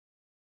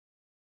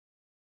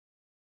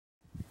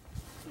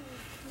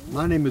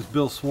My name is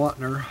Bill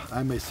Swantner.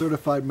 I'm a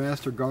certified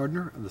Master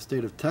Gardener in the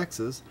state of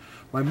Texas.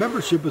 My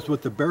membership is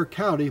with the Bexar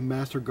County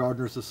Master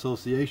Gardeners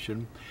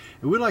Association,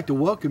 and we'd like to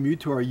welcome you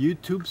to our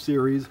YouTube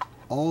series,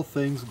 All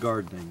Things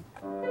Gardening.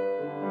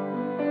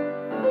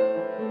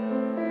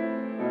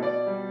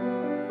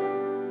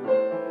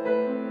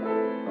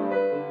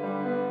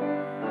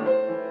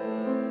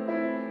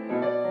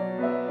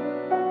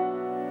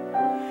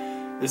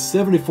 It's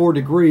 74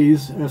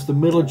 degrees and it's the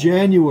middle of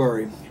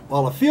January.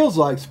 While it feels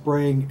like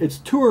spring, it's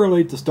too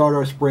early to start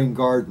our spring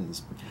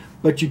gardens.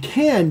 But you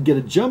can get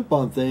a jump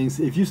on things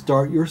if you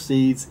start your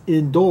seeds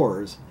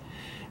indoors.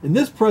 In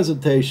this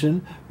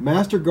presentation,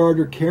 Master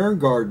Gardener Karen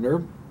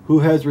Gardner,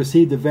 who has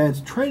received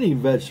advanced training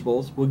in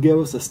vegetables, will give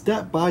us a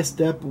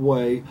step-by-step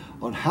way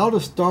on how to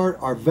start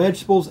our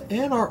vegetables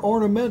and our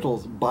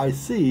ornamentals by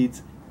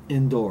seeds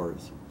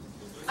indoors.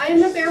 I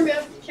am a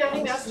Bexar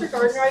County Master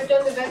Gardener. I've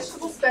done the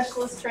vegetable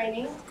specialist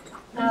training,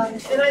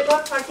 and I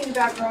love talking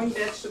about growing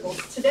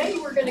vegetables. Today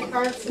we're going to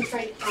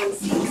concentrate on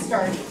seed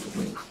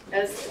starting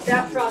as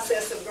that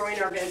process of growing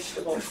our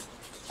vegetables.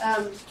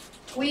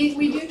 We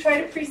do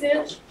try to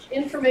present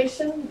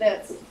information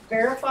that's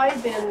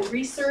verified and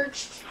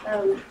researched.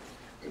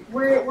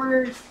 We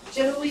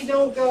generally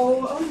don't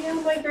go, oh yeah,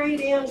 my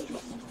great aunt,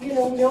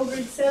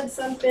 Mildred said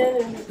something,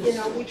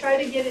 and we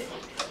try to get it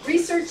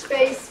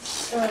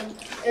research-based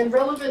and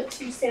relevant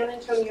to San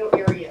Antonio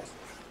area.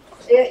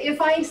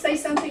 If I say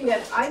something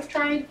that I've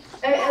tried,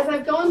 as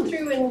I've gone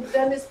through and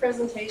done this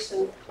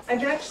presentation,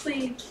 I've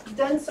actually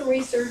done some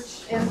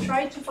research and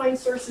tried to find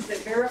sources that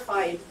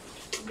verified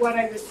what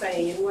I was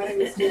saying and what I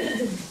was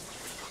doing.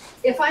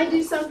 If I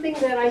do something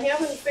that I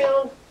haven't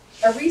found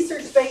a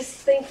research-based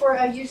thing for,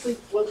 I usually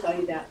will tell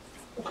you that.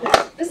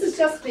 This is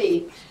just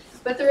me.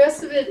 But the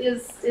rest of it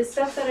is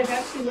stuff that I've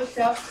actually looked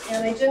up,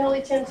 and I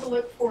generally tend to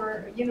look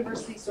for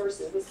university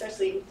sources,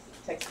 especially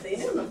Texas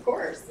A&M, of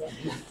course.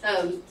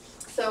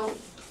 So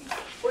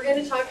we're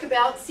going to talk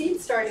about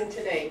seed starting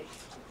today.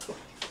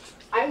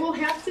 I will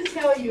have to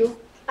tell you,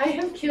 I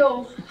have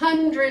killed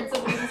hundreds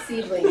of little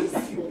seedlings.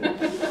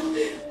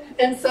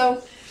 And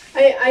so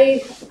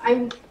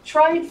I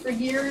tried for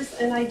years,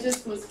 and I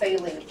just was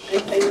failing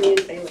and failing and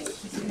failing.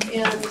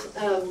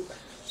 And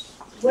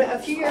a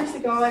few years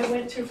ago, I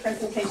went to a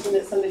presentation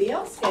that somebody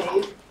else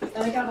gave,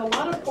 and I got a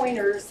lot of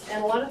pointers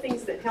and a lot of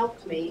things that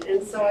helped me.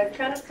 And so I've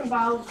kind of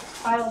compiled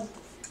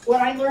what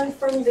I learned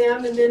from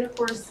them, and then of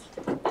course,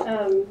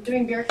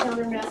 doing Bexar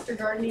County Master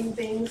Gardening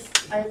things,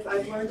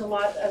 I've learned a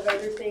lot of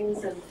other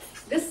things. And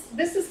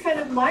this is kind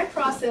of my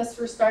process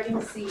for starting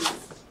seeds.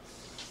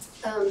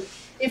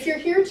 If you're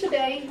here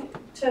today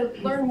to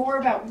learn more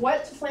about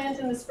what to plant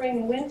in the spring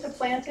and when to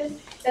plant it,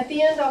 at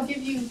the end I'll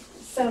give you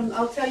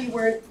I'll tell you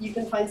where you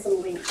can find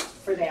some links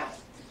for that.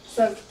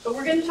 But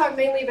we're going to talk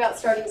mainly about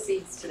starting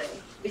seeds today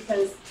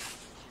because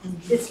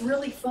it's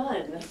really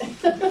fun.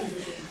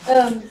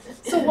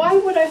 So why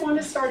would I want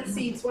to start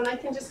seeds when I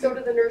can just go to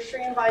the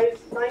nursery and buy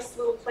nice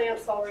little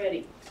plants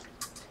already?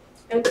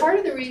 And part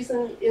of the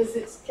reason is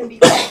it can be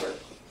cheaper.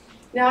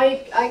 Now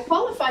I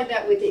qualified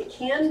that with it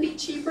can be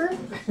cheaper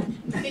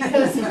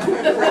because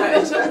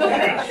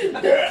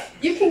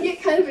you can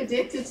get kind of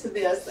addicted to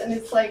this, and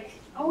it's like,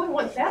 oh, I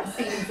want that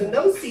seeds and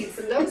those seeds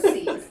and those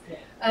seeds.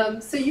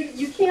 So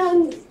you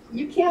can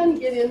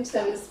get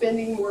into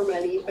spending more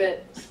money,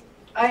 but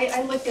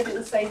I look at it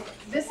and say,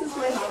 this is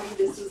my hobby,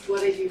 this is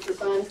what I do for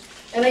fun.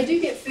 And I do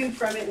get food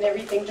from it and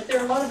everything, but there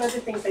are a lot of other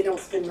things I don't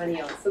spend money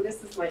on. So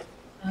this is my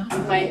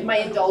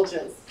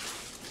indulgence.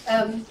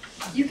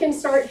 You can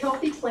start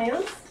healthy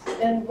plants,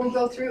 and we'll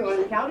go through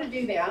on how to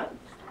do that.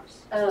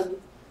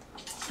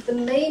 The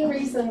main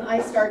reason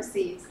I start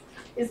seeds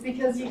is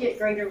because you get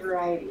greater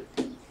variety.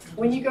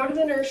 When you go to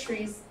the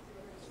nurseries,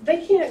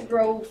 they can't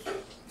grow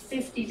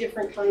 50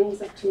 different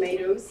kinds of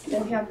tomatoes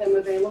and have them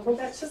available.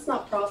 That's just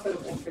not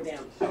profitable for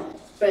them.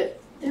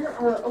 But there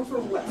are over,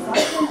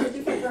 500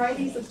 different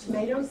varieties of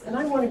tomatoes, and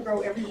I want to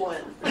grow every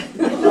one. I'd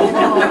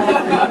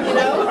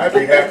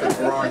be happy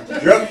growing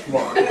just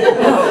one.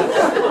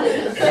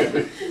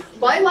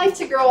 Well, I like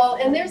to grow all,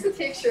 and there's a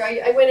picture.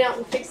 I went out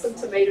and picked some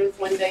tomatoes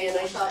one day, and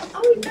I thought,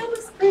 oh, that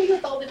looks pretty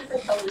with all the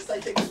different colors, so I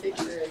took a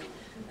picture.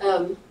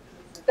 And,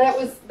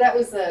 that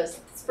was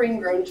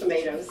spring-grown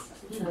tomatoes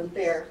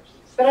there.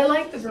 But I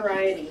like the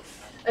variety.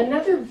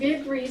 Another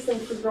big reason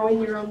for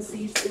growing your own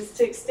seeds is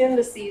to extend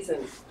the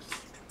season.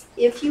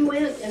 If you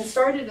went and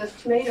started a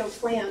tomato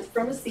plant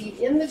from a seed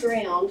in the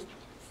ground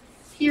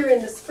here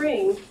in the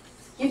spring,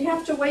 you'd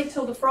have to wait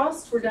till the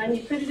frosts were done.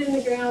 You put it in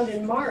the ground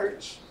in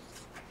March,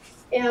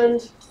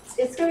 and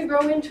it's going to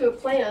grow into a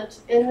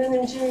plant, and then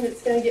in June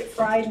it's going to get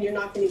fried and you're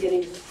not going to get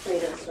any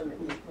tomatoes from it.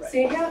 Right.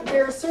 So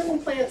there are certain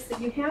plants that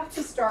you have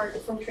to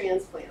start from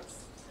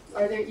transplants,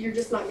 or you're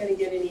just not going to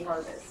get any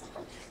harvest.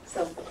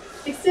 So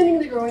extending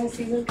the growing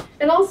season,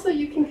 and also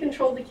you can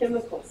control the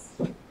chemicals.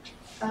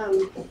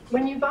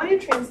 When you buy a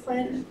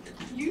transplant,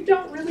 you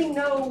don't really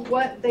know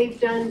what they've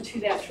done to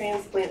that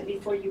transplant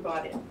before you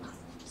bought it.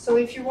 So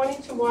if you're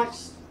wanting to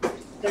watch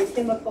the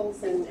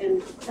chemicals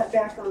and cut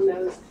back on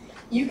those,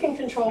 you can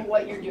control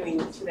what you're doing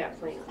to that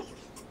plant.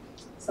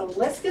 So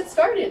let's get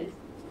started.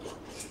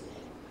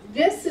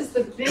 This is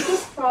the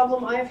biggest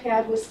problem I've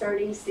had with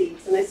starting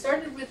seeds. And I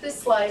started with this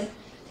slide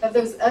of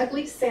those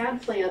ugly,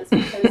 sad plants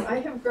because I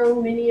have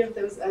grown many of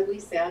those ugly,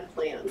 sad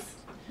plants.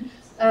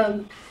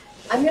 I'm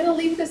going to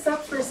leave this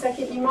up for a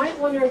second. You might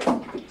want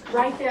to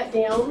write that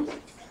down.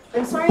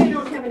 I'm sorry I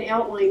don't have an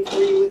outline for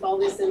you with all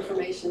this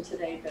information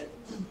today, but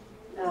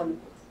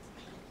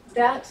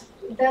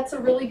that's a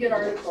really good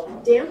article.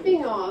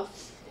 Damping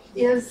off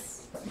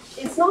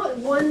it's not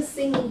one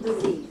single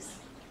disease.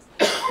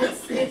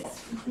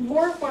 It's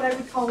more of what I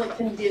would call a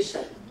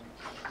condition.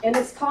 And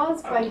it's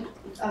caused by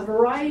a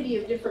variety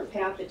of different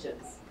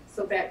pathogens.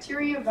 So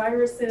bacteria,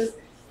 viruses,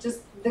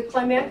 just the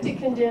climatic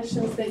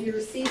conditions that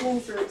your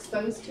seedlings are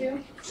exposed to.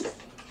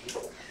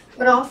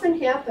 What often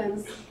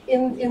happens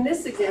in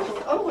this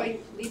example, oh, I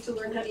need to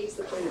learn how to use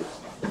the pointer.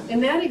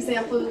 In that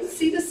example,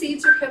 see the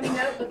seeds are coming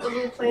up, but the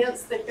little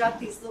plants, they've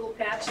got these little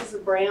patches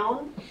of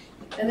brown,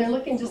 and they're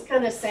looking just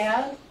kind of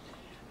sad.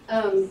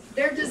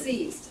 They're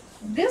diseased.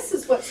 This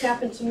is what's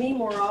happened to me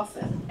more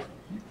often.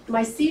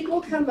 My seed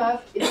will come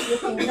up, it's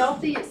looking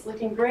healthy, it's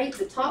looking great,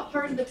 the top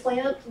part of the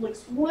plant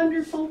looks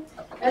wonderful,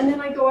 and then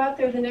I go out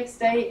there the next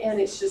day and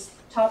it's just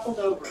toppled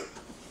over.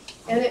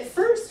 And at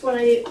first,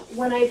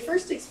 when I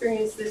first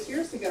experienced this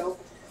years ago,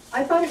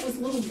 I thought it was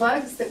little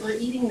bugs that were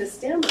eating the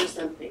stem or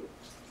something.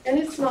 And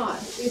it's not.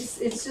 It's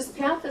just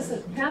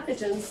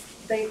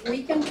pathogens. They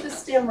weakened the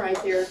stem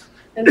right there,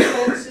 and the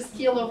plants just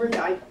keel over and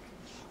die.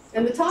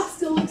 And the top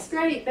still looks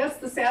great. That's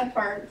the sad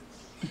part.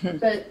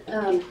 But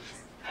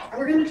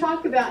we're going to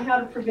talk about how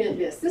to prevent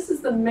this. This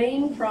is the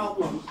main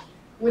problem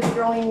with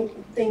growing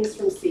things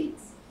from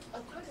seeds.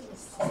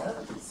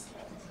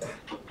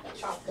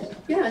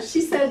 Yeah, she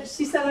said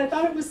I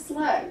thought it was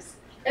slugs.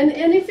 And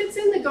if it's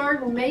in the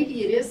garden,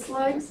 maybe it is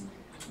slugs.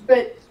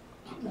 But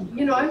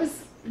you know,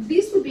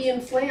 these would be in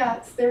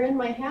flats. They're in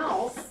my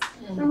house.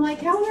 And I'm like,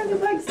 how are the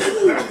bugs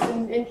eating this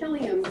and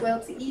killing them? Well,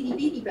 it's the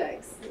itty-bitty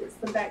bugs. It's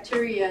the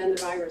bacteria and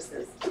the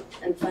viruses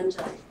and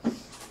fungi.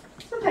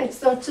 Okay,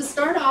 so to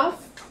start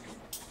off,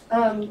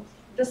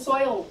 the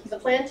soil, the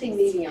planting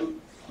medium.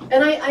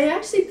 And I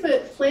actually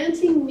put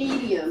planting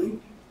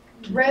medium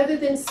rather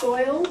than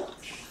soil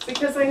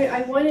because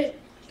I want it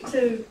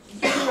to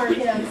get in our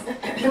heads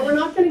that we're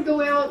not going to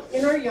go out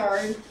in our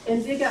yard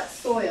and dig up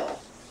soil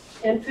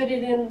and put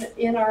it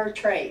in our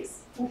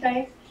trays,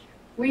 okay?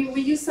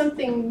 We use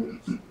something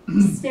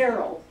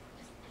sterile.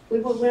 We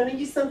want to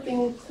use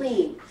something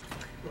clean.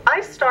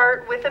 I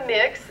start with a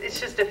mix. It's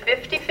just a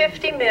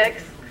 50-50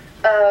 mix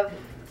of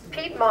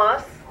peat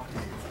moss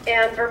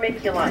and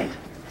vermiculite.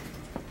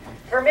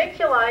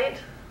 Vermiculite,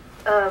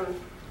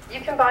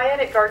 you can buy it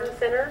at garden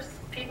centers.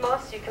 Peat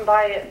moss, you can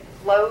buy at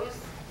Lowe's,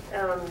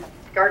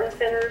 garden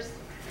centers,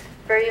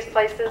 various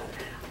places.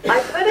 I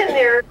put in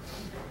there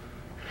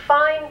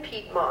fine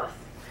peat moss.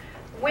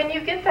 When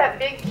you get that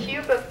big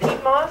cube of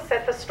peat moss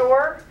at the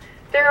store,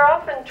 there are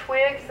often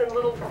twigs and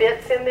little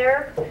bits in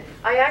there.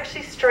 I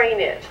actually strain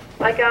it.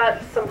 I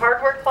got some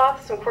hardware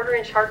cloth, some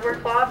 1/4-inch hardware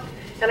cloth,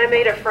 and I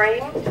made a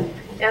frame,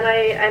 and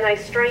I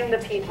strain the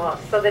peat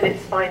moss so that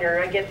it's finer.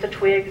 I get the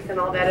twigs and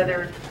all that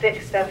other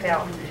thick stuff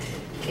out.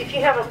 If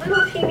you have a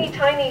little teeny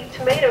tiny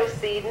tomato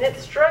seed and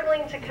it's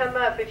struggling to come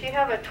up, if you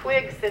have a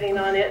twig sitting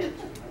on it,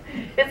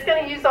 it's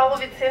going to use all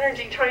of its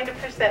energy trying to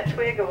push that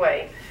twig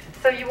away.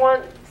 So you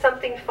want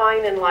something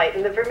fine and light,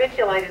 and the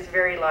vermiculite is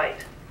very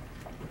light.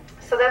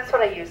 So that's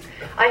what I use.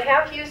 I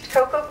have used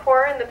cocoa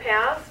coir in the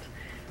past,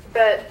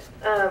 but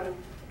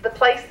the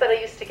place that I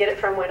used to get it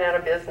from went out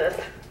of business.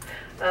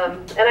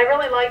 And I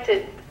really liked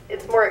it.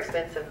 It's more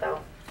expensive though.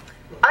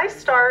 I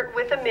start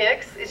with a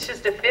mix. It's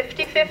just a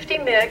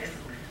 50-50 mix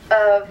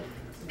of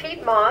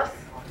peat moss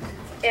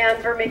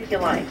and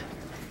vermiculite.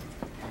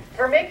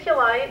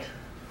 Vermiculite,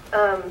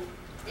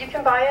 you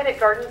can buy it at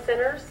garden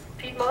centers.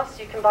 Peat moss,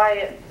 you can buy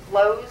it at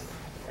Lowe's,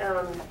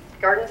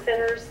 garden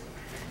centers,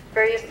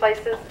 various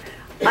places.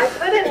 I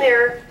put in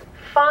there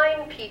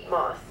fine peat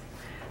moss.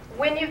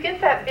 When you get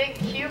that big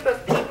cube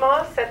of peat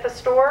moss at the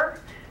store,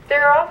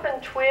 there are often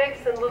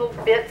twigs and little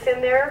bits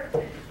in there.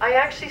 I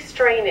actually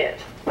strain it.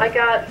 I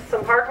got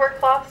some hardware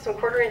cloth, some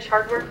 1/4-inch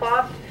hardware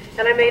cloth,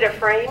 and I made a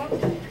frame,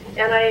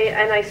 and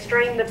I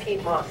strain the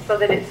peat moss so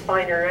that it's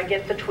finer. I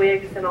get the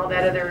twigs and all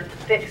that other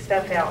thick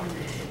stuff out.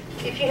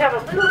 If you have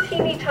a little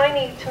teeny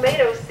tiny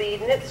tomato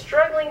seed and it's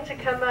struggling to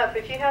come up,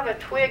 if you have a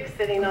twig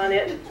sitting on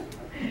it,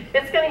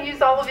 it's going to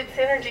use all of its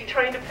energy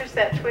trying to push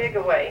that twig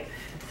away.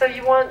 So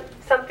you want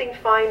something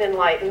fine and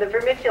light, and the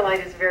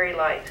vermiculite is very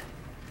light.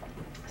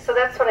 So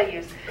that's what I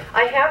use.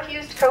 I have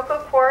used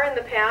cocoa coir in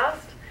the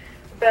past,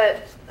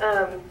 but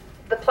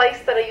the place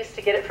that I used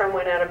to get it from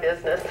went out of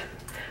business.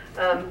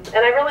 And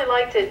I really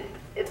liked it.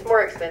 It's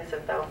more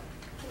expensive though.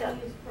 Yeah.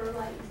 Use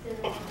perlite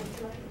instead of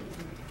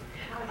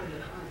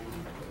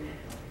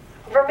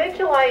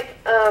vermiculite,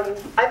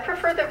 I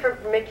prefer the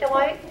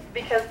vermiculite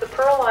because the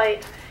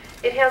perlite,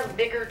 it has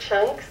bigger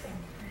chunks,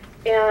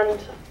 and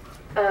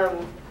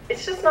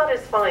it's just not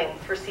as fine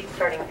for seed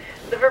starting.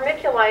 The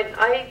vermiculite,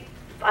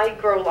 I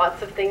grow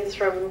lots of things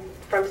from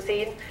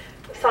seed.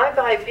 So I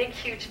buy big,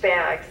 huge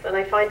bags, and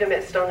I find them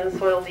at Stone and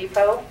Soil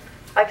Depot.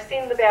 I've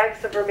seen the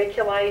bags of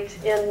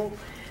vermiculite in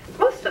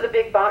most of the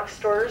big box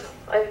stores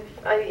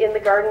in the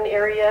garden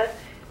area.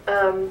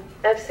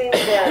 I've seen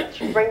it at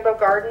Rainbow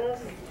Gardens.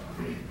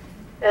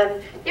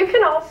 And you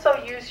can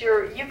also use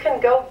you can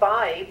go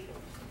buy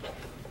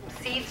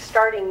seed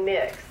starting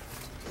mix.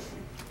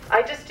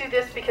 I just do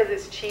this because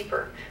it's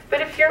cheaper.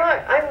 But if you're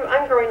not,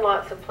 I'm growing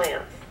lots of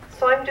plants,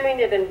 so I'm doing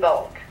it in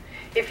bulk.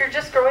 If you're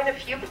just growing a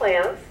few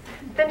plants,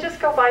 then just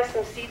go buy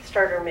some seed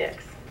starter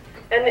mix.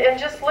 And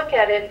just look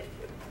at it,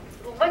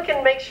 look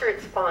and make sure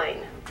it's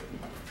fine.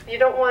 You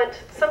don't want,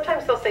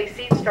 sometimes they'll say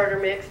seed starter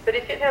mix, but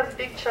if it has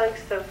big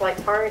chunks of like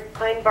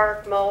pine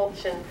bark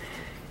mulch and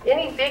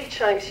any big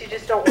chunks, you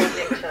just don't want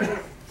big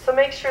chunks. So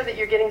make sure that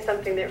you're getting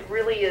something that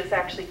really is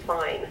actually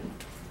fine,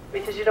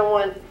 because you don't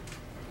want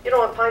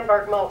pine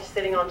bark mulch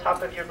sitting on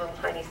top of your little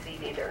tiny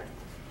seed either.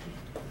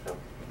 So,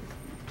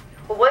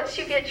 well, once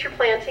you get your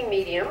planting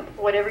medium,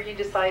 whatever you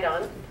decide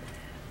on,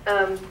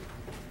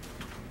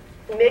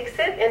 mix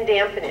it and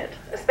dampen it,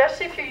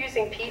 especially if you're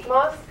using peat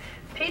moss.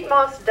 Peat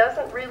moss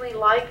doesn't really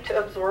like to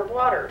absorb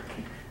water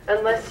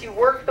unless you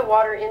work the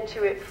water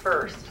into it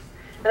first.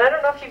 And I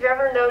don't know if you've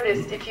ever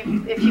noticed, if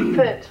you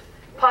put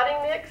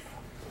potting mix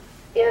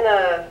in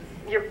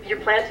you're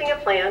planting a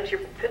plant, you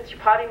put your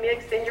potting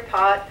mix in your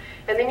pot,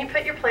 and then you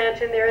put your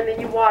plant in there and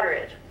then you water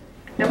it.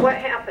 And what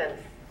happens?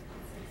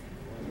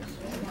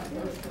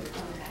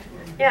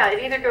 Yeah,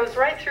 it either goes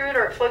right through it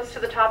or it floats to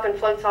the top and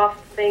floats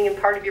off the thing, and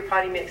part of your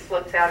potting mix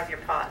floats out of your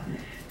pot.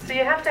 So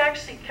you have to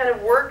actually kind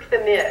of work the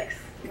mix,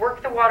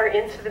 work the water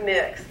into the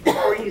mix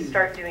before you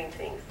start doing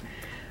things.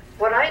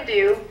 What I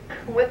do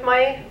with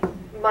my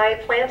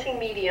planting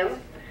medium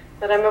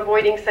that I'm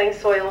avoiding saying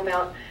soil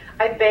about,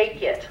 I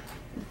bake it.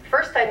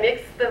 First I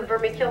mix the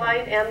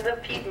vermiculite and the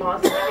peat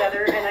moss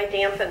together and I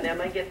dampen them.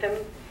 I get them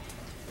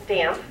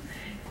damp.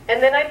 And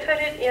then I put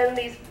it in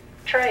these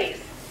trays.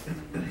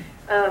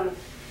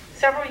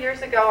 Several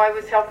years ago I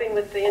was helping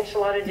with the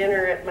enchilada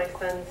dinner at my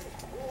son's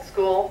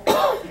school,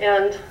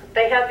 and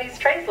they had these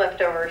trays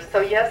left over.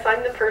 So yes,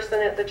 I'm the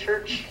person at the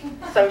church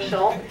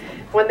social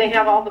when they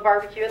have all the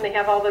barbecue and they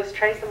have all those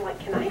trays. I'm like,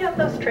 can I have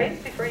those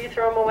trays before you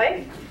throw them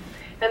away?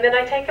 And then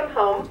I take them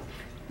home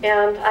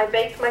and I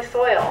bake my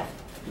soil.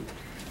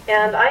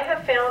 And I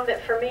have found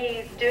that for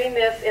me, doing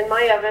this in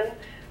my oven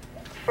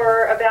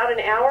for about an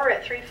hour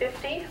at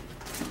 350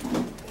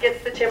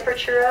 gets the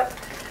temperature up.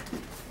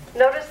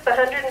 Notice the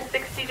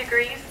 160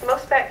 degrees,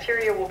 most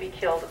bacteria will be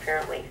killed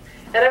apparently.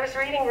 And I was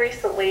reading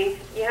recently,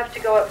 you have to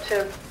go up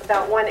to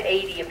about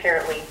 180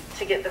 apparently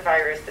to get the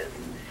viruses.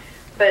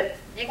 But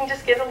you can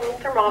just get a little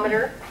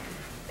thermometer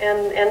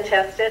and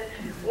test it.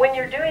 When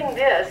you're doing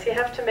this, you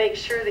have to make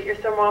sure that your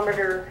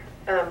thermometer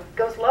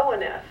goes low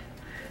enough.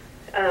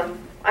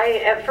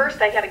 At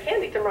first I had a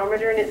candy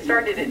thermometer and it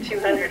started at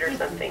 200 or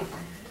something.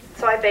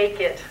 So I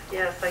bake it,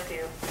 yes I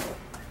do.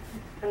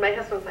 And my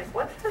husband's like,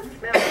 what's that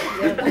smell?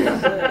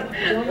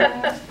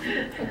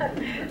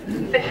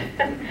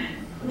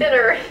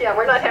 Dinner, yeah,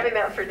 we're not having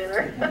that for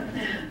dinner.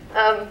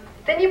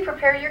 Then you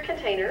prepare your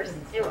containers.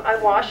 I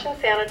wash and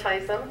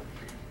sanitize them.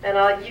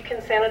 And you can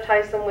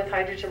sanitize them with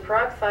hydrogen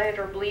peroxide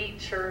or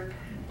bleach or,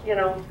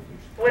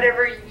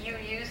 whatever you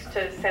use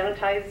to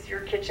sanitize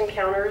your kitchen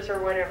counters or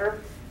whatever.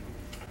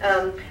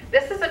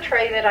 This is a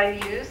tray that I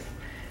use.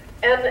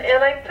 And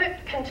I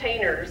put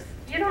containers.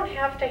 You don't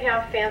have to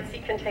have fancy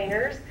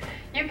containers.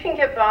 You can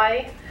get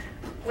by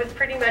with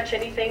pretty much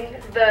anything.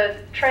 The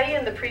tray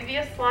in the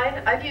previous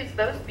slide, I've used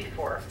those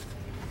before.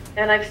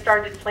 And I've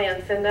started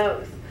plants in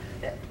those.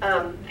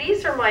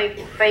 These are my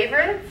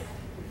favorites.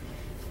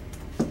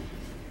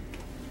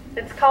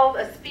 It's called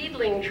a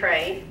speedling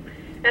tray.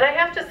 And I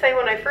have to say,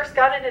 when I first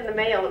got it in the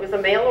mail, it was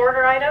a mail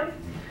order item.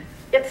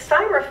 It's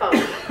styrofoam.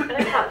 And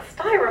I thought,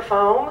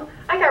 styrofoam?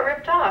 I got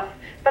ripped off.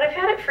 But I've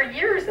had it for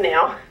years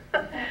now.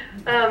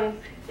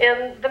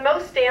 And the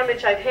most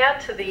damage I've had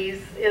to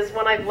these is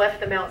when I've left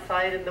them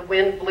outside and the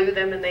wind blew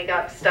them and they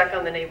got stuck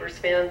on the neighbor's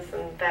fence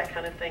and that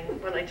kind of thing,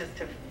 when I just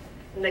have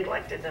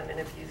neglected them and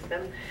abused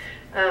them.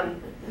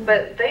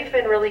 But they've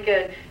been really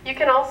good. You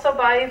can also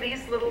buy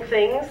these little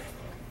things,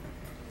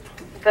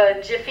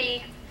 the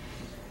Jiffy,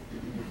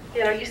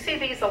 you see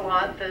these a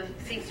lot, the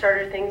seed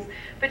starter things,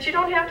 but you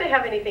don't have to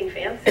have anything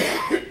fancy.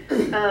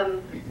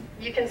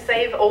 You can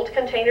save old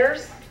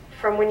containers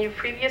from when you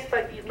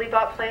previously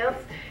bought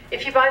plants.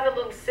 If you buy the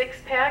little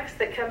 6-packs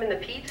that come in the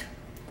peat,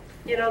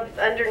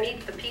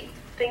 underneath the peat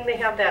thing, they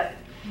have that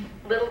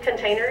little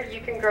container.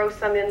 You can grow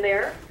some in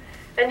there.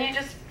 And you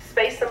just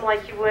space them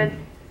like you would,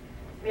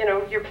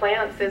 your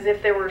plants as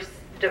if they were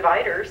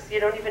dividers. You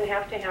don't even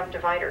have to have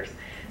dividers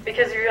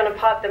because you're going to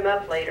pot them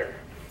up later.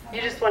 You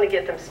just want to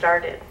get them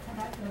started.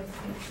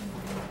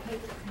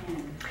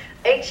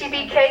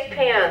 HEB cake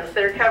pans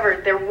that are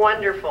covered, they're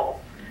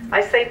wonderful.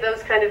 I save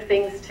those kind of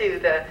things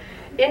too.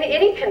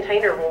 Any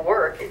container will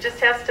work. It just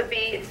has to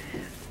be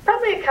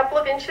probably a couple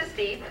of inches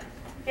deep,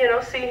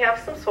 so you have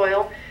some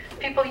soil.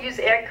 People use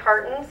egg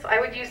cartons. I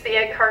would use the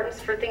egg cartons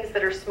for things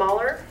that are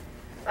smaller.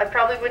 I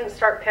probably wouldn't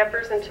start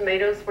peppers and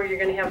tomatoes where you're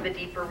going to have the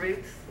deeper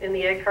roots in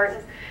the egg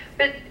cartons.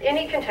 But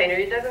any container,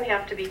 it doesn't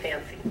have to be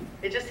fancy.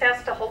 It just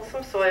has to hold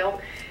some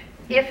soil.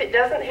 If it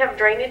doesn't have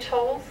drainage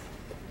holes,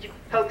 you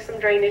poke some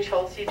drainage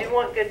holes. You do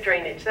want good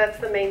drainage. That's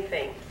the main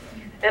thing.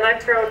 And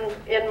I've grown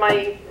in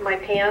my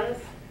pans.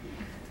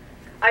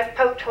 I've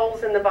poked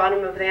holes in the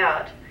bottom of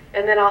that.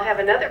 And then I'll have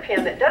another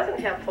pan that doesn't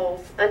have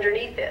holes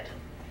underneath it.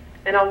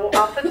 And I'll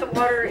put the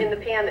water in the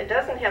pan that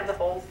doesn't have the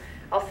holes.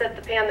 I'll set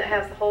the pan that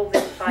has the holes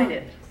inside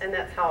it, and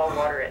that's how I'll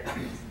water it.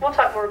 We'll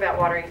talk more about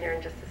watering here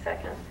in just a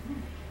second.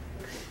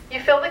 You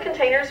fill the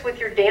containers with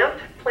your damp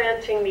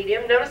planting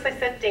medium. Notice I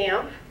said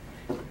damp.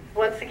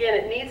 Once again,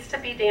 it needs to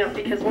be damp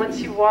because once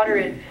you water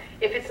it,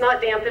 if it's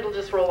not damp, it'll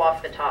just roll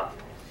off the top,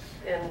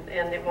 and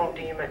it won't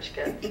do you much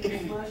good.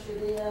 Flush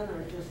it in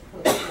or just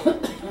put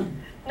it?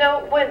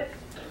 No,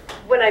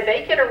 when I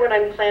bake it or when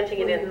I'm planting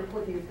it in?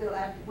 When you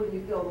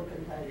fill the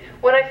container.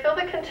 When I fill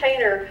the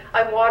container,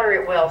 I water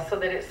it well so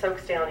that it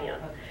soaks down in.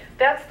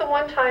 That's the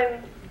one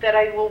time that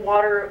I will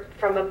water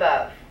from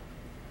above.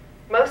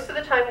 Most of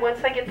the time,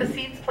 once I get the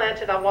seeds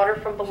planted, I'll water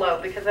from below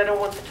because I don't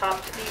want the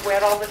top to be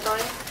wet all the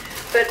time.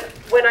 But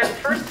when I'm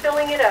first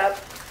filling it up,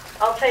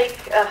 I'll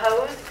take a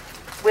hose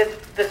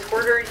with the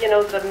squirter, you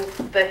know, the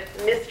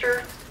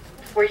mister,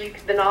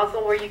 the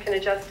nozzle where you can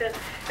adjust it,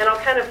 and I'll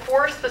kind of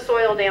force the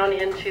soil down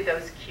into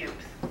those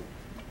cubes.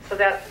 So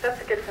that's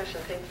a good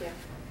question, thank you.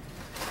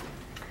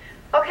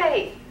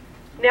 Okay,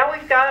 now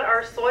we've got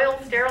our soil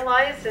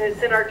sterilized and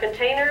it's in our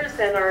containers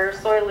and our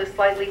soil is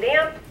slightly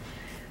damp.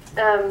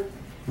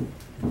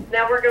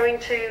 Now we're going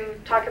to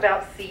talk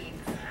about seeds.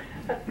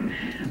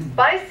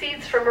 Buy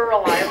seeds from a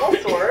reliable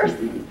source.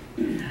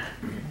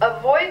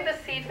 Avoid the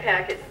seed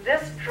packets.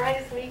 This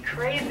drives me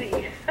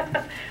crazy.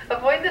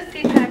 Avoid the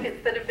seed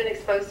packets that have been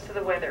exposed to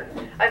the weather.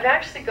 I've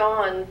actually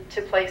gone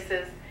to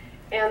places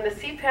and the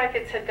seed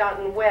packets had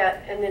gotten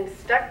wet and then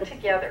stuck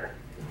together.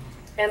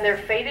 And they're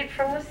faded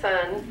from the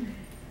sun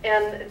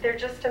and they're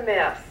just a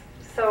mess.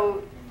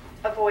 So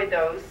avoid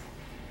those.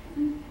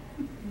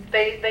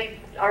 They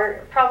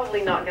are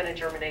probably not going to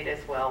germinate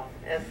as well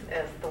as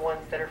the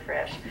ones that are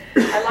fresh.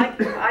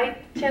 I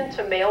tend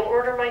to mail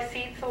order my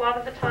seeds a lot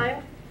of the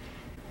time.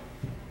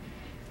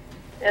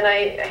 And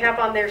I have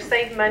on there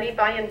save money,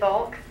 buy in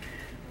bulk.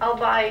 I'll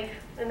buy,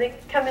 and they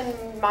come in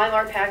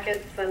Mylar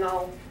packets and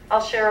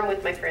I'll share them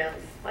with my friends.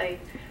 I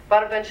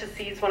bought a bunch of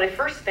seeds. When I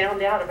first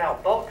found out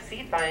about bulk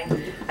seed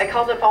buying, I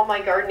called up all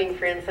my gardening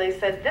friends and I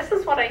said, this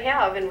is what I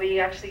have. And we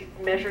actually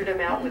measured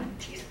them out with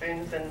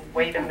teaspoons and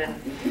weighed them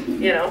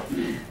and, you know.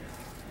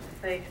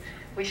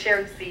 We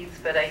shared seeds,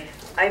 but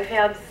I've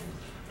had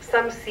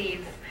some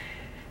seeds.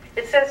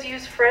 It says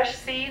use fresh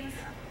seeds.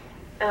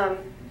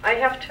 I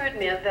have to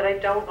admit that I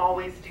don't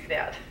always do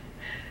that.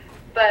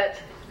 But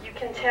you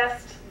can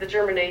test the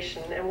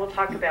germination, and we'll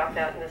talk about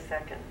that in a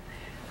second.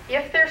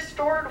 If they're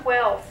stored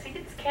well,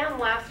 seeds can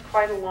last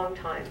quite a long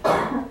time.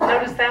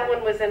 Notice that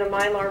one was in a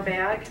Mylar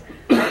bag.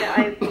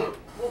 I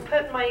will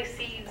put my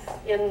seeds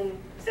in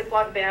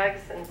Ziploc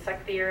bags and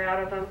suck the air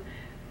out of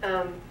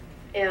them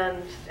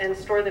and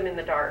store them in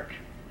the dark.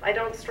 I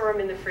don't store them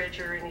in the fridge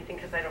or anything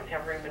because I don't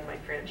have room in my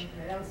fridge.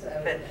 Okay, I was going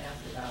to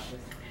ask about this.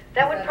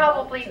 That would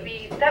probably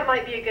be, that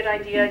might be a good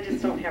idea, I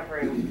just don't have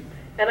room.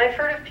 And I've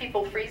heard of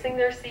people freezing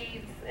their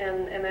seeds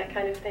and that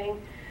kind of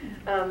thing.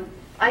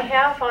 I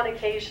have on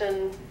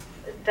occasion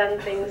done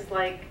things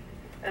like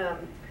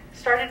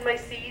started my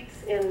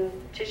seeds in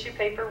tissue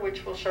paper,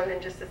 which we'll show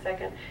in just a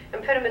second,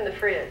 and put them in the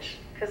fridge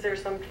because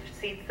there's some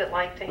seeds that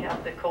like to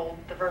have the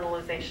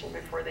vernalization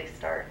before they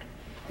start.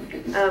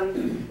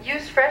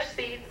 Use fresh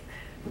seeds,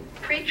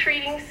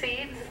 pre-treating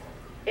seeds,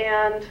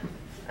 and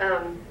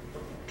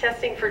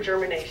testing for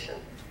germination.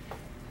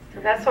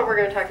 So that's what we're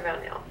going to talk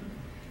about now.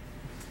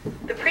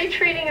 The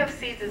pre-treating of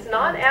seeds is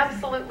not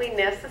absolutely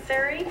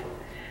necessary,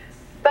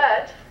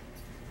 but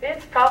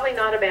it's probably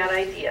not a bad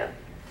idea.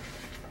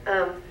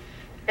 And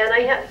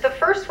the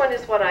first one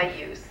is what I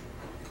use.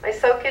 I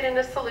soak it in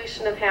a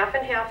solution of half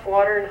and half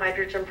water and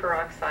hydrogen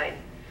peroxide.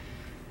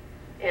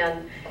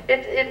 And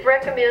it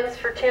recommends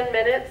for 10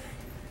 minutes.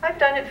 I've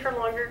done it for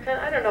longer.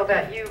 I don't know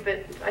about you,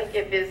 but I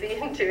get busy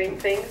in doing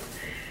things.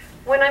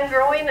 When I'm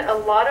growing a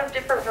lot of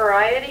different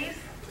varieties,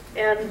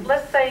 and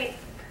let's say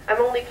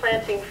I'm only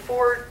planting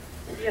 4,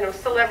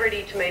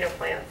 celebrity tomato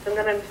plants, and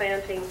then I'm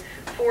planting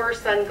 4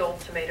 sun gold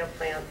tomato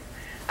plants.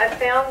 I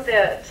found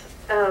that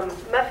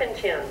muffin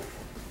tins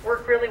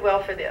work really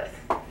well for this.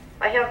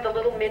 I have the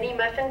little mini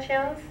muffin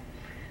tins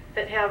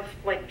that have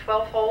like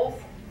 12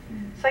 holes.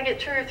 So I get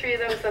 2 or 3 of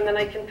those, and then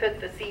I can put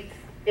the seeds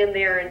in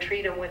there and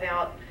treat them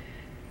without.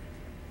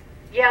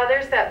 Yeah,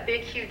 there's that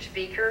big, huge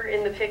beaker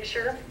in the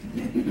picture.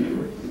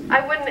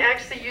 I wouldn't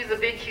actually use a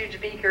big,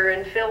 huge beaker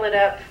and fill it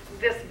up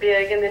this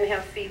big and then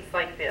have seeds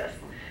like this.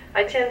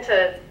 I tend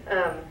to,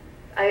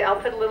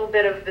 I'll put a little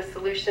bit of the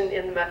solution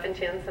in the muffin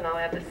tins and I'll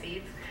add the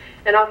seeds.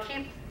 And I'll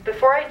keep,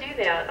 before I do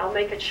that, I'll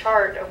make a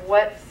chart of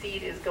what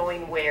seed is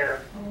going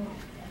where.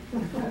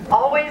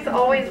 Always,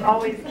 always,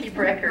 always keep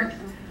record.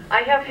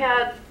 I have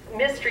had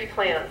mystery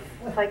plants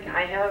It's like,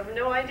 I have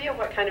no idea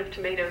what kind of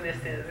tomato this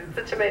is. It's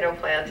a tomato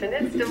plant, and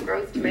it still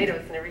grows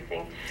tomatoes and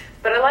everything.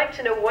 But I like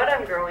to know what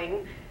I'm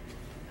growing,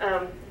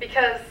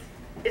 because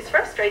it's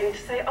frustrating to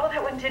say, oh,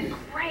 that one did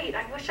great.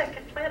 I wish I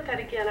could plant that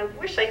again. I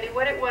wish I knew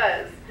what it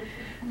was.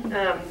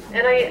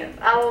 And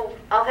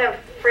I'll have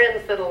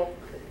friends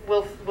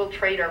we'll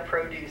trade our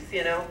produce,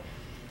 you know.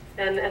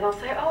 And I'll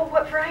say, oh,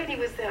 what variety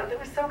was that? That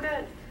was so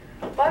good.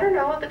 Well, I don't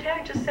know, the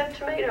tag just said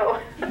tomato.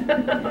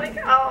 I'm like,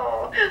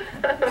 oh.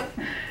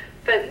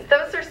 But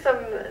those are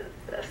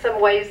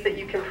some ways that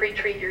you can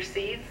pre-treat your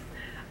seeds.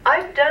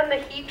 I've done the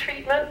heat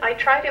treatment. I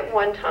tried it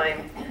one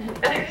time,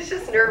 and I was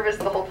just nervous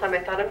the whole time. I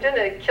thought, I'm going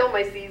to kill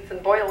my seeds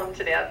and boil them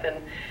to death.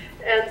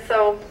 And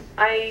so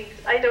I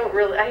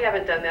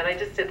haven't done that. I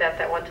just did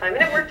that one time,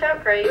 and it worked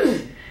out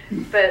great.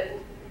 But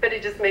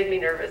it just made me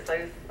nervous.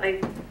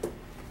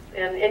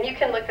 And you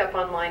can look up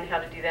online how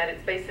to do that.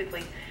 It's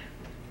basically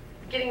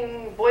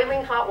getting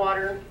boiling hot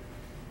water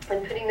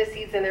and putting the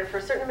seeds in there for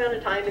a certain amount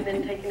of time, and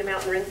then taking them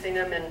out and rinsing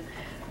them. And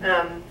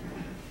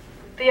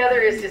the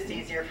other is just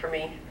easier for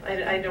me.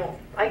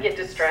 I get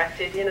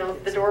distracted, you know.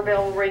 The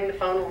doorbell will ring, the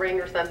phone will ring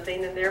or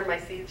something, and there my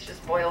seeds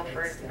just boiled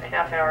for a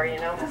half hour, you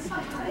know.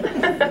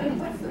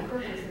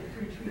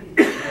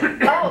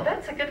 Oh,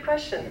 that's a good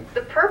question.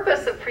 The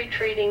purpose of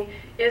pre-treating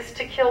is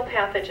to kill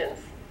pathogens,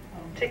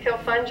 to kill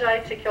fungi,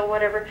 to kill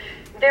whatever.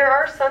 There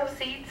are some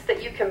seeds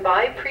that you can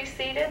buy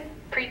pre-seeded,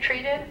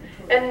 pre-treated,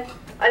 and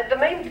the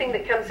main thing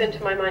that comes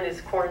into my mind is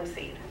corn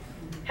seed.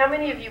 How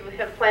many of you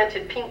have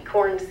planted pink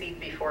corn seed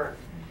before?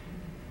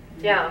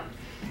 Yeah.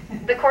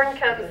 The corn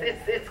comes,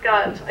 it's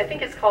got, I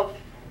think it's called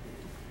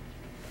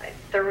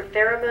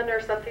theremin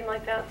or something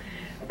like that.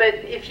 But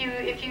if you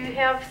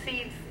have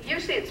seeds,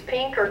 usually it's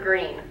pink or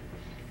green,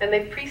 and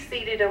they've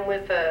pre-seeded them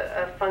with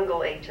a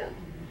fungal agent.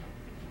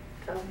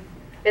 So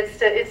it's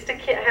to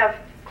have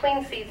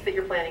clean seeds that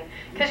you're planting,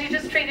 because you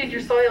just treated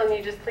your soil and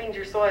you just cleaned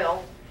your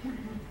soil,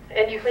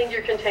 and you cleaned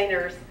your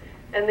containers,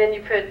 and then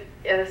you put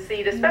a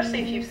seed,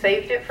 especially if you've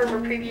saved it from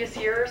a previous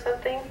year or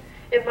something,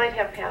 it might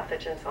have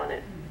pathogens on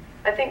it.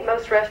 I think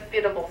most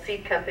reputable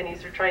seed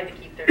companies are trying to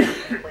keep their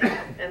seeds clean,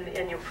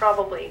 and you're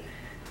probably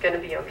going to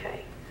be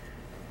okay.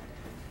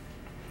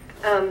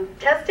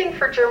 Testing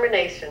for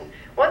germination.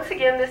 Once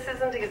again, this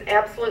isn't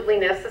absolutely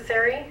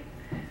necessary,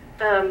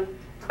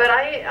 but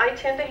I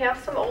tend to have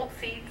some old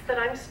seeds that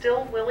I'm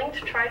still willing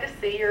to try to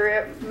see,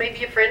 or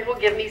maybe a friend will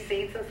give me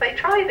seeds and say,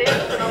 try this,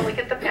 and I'll look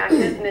at the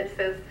packet and it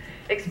says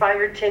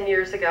expired 10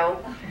 years ago,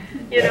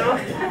 you know.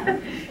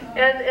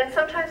 and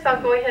sometimes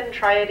I'll go ahead and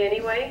try it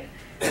anyway.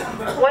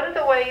 One of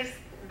the ways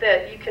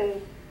that you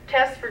can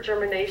test for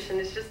germination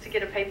is just to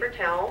get a paper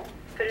towel,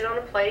 put it on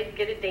a plate,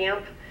 get it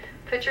damp,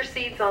 put your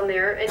seeds on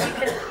there, and you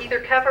can either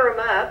cover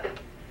them up,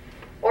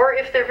 or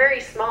if they're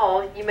very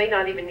small, you may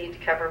not even need to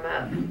cover them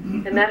up.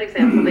 In that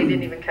example, they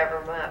didn't even cover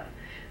them up.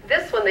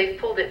 This one, they've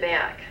pulled it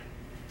back,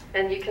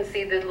 and you can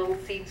see the little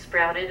seed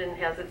sprouted and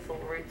has its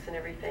little roots and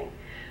everything.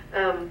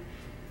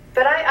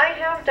 But I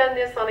have done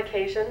this on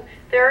occasion.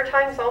 There are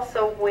times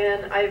also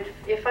when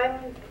if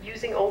I'm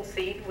using old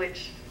seed,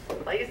 which,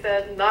 like I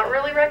said, not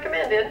really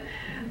recommended,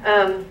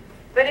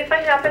 but if I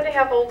happen to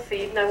have old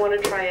seed and I want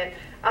to try it,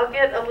 I'll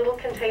get a little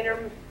container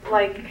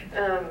like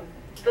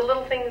the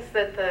little things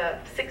that the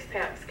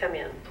 6-packs come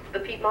in, the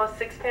peat moss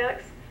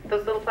 6-packs,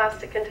 those little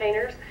plastic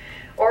containers,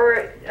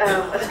 or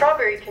a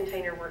strawberry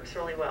container works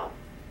really well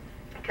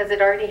because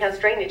it already has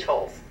drainage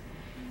holes.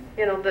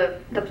 You know,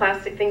 the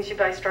plastic things you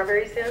buy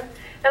strawberries in.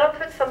 And I'll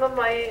put some of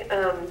my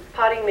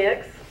potting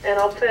mix, and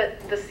I'll put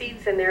the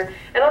seeds in there,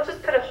 and I'll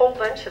just put a whole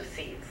bunch of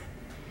seeds.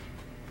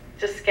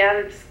 Just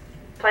scattered,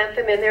 plant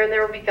them in there, and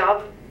there will be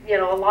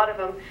a lot of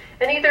them.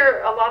 And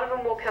either a lot of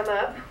them will come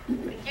up,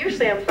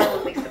 usually I'm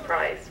pleasantly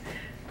surprised,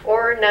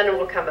 or none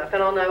will come up,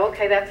 and I'll know,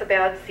 okay, that's a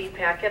bad seed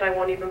packet, I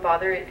won't even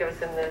bother, it goes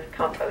in the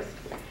compost.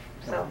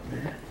 So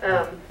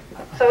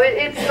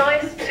it's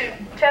nice to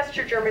test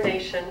your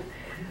germination,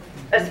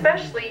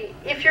 especially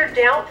if you're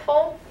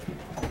doubtful.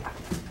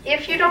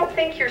 If you don't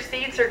think your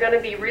seeds are going to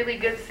be really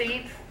good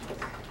seeds,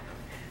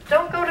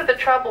 don't go to the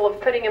trouble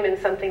of putting them in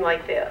something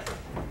like this.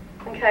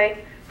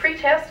 Okay?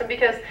 Pre-test them,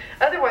 because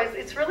otherwise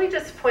it's really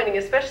disappointing,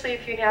 especially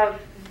if you have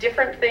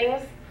different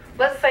things.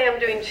 Let's say I'm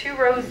doing 2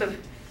 rows of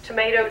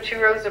tomato, 2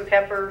 rows of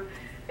pepper,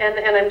 and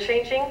I'm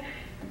changing,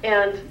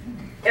 and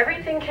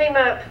everything came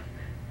up,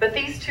 but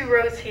these 2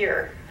 rows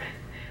here.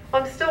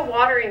 Well, I'm still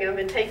watering them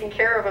and taking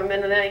care of them,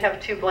 and then I have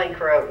 2 blank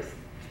rows.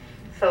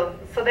 So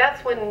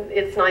that's when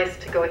it's nice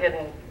to go ahead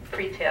and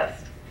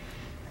pre-test.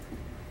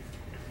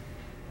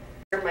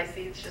 My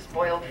seeds just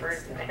boiled for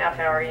a half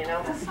hour, you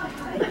know.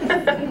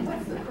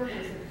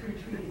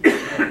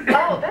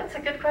 Oh, that's a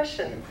good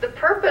question. The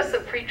purpose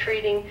of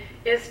pre-treating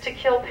is to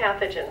kill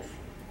pathogens,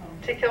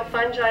 to kill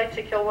fungi,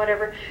 to kill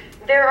whatever.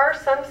 There are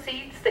some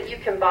seeds that you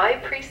can buy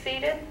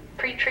pre-seeded,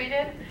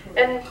 pre-treated,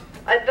 and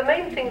the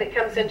main thing that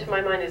comes into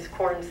my mind is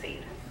corn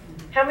seed.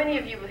 How many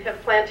of you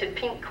have planted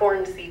pink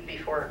corn seed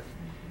before?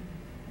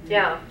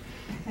 Yeah.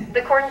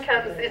 The corn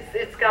comes,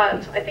 it's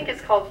got, I think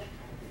it's called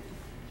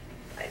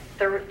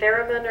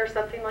theremin or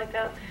something like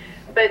that.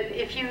 But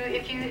if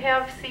you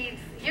have seeds,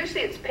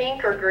 usually it's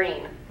pink or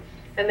green,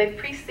 and they've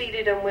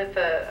pre-seeded them with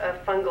a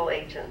fungal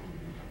agent.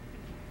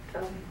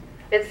 So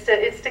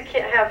it's to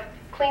have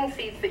clean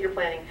seeds that you're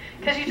planting,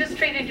 because you just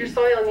treated your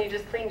soil and you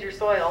just cleaned your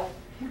soil,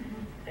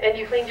 and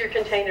you cleaned your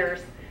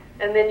containers,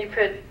 and then you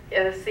put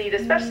a seed,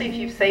 especially if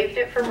you've saved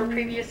it from a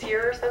previous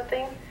year or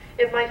something,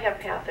 it might have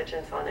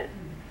pathogens on it.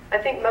 I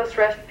think most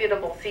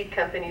reputable seed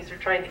companies are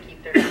trying to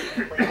keep their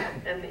seeds clean,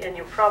 and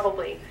you're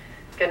probably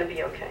going to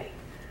be okay.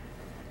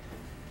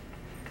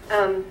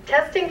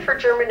 Testing for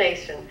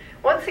germination.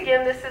 Once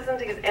again, this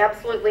isn't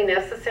absolutely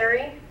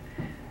necessary,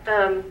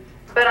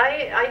 but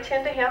I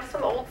tend to have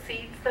some old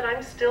seeds that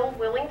I'm still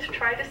willing to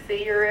try to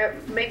see, or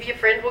maybe a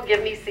friend will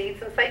give me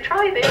seeds and say,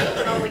 try this,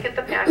 and I'll look at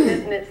the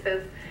packet and it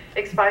says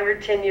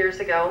expired 10 years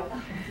ago,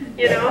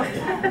 you know.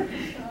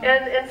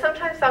 and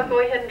sometimes I'll go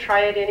ahead and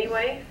try it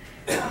anyway.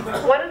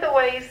 One of the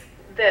ways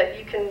that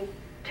you can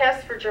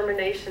test for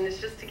germination is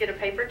just to get a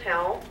paper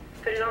towel,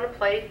 put it on a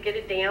plate, get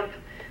it damp,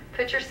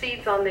 put your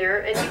seeds on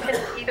there, and you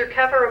can either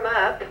cover them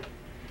up,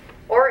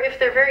 or if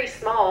they're very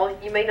small,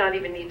 you may not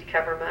even need to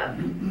cover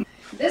them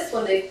up. This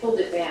one, they pulled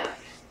it back,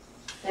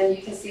 and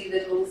you can see the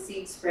little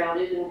seed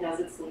sprouted and has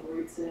its little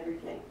roots and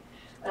everything.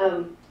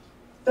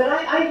 But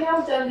I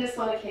have done this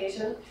on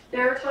occasion.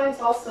 There are times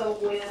also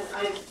when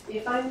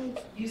if I'm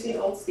using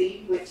old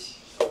seed, which,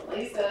 like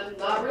I said,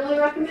 not really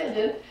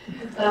recommended,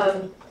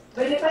 but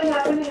if I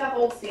happen to have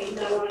old seed and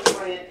I want to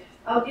try it,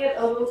 I'll get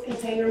a little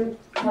container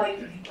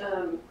like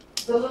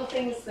the little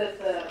things that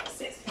the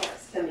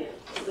 6-packs come in,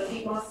 the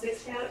peat moss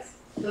 6-packs,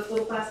 those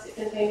little plastic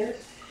containers,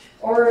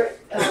 or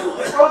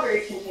a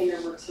strawberry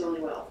container works really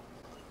well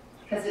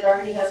because it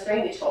already has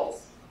drainage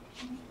holes.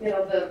 You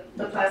know,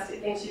 the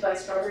plastic things you buy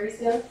strawberries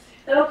in.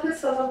 And I'll put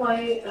some of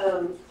my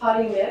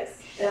potting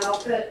mix, and I'll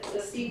put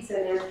the seeds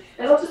in there,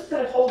 and I'll just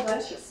put a whole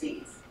bunch of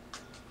seeds.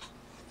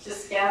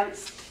 Just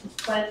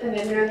plant them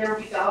in there, and there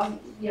will be,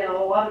 a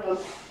lot of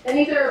them. And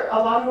either a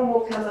lot of them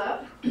will come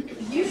up.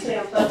 Usually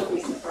I'm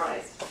pleasantly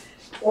surprised.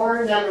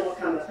 Or none will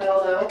come up. And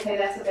I'll know, okay,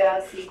 that's a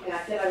bad seed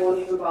packet. I won't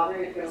even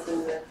bother. It goes in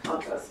the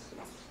compost.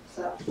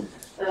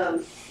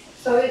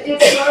 So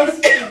it's nice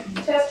to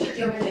test your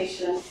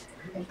germination,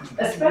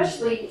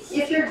 especially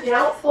if you're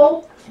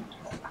doubtful.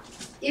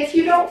 If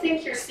you don't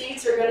think your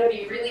seeds are going to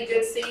be really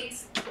good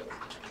seeds,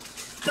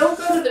 don't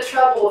go to the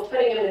trouble of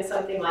putting them in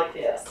something like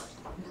this.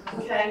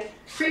 Okay?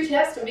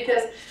 Pre-test them,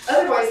 because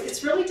otherwise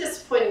it's really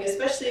disappointing,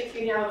 especially if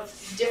you have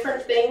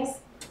different things.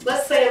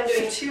 Let's say I'm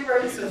doing 2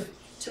 rows of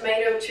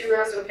tomato, 2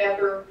 rows of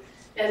pepper,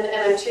 and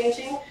I'm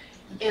changing,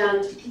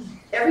 and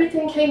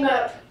everything came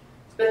up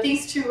but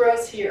these 2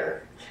 rows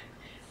here.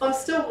 I'm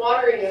still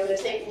watering them and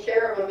taking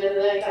care of them, and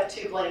then I have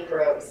 2 blank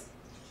rows.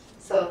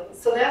 So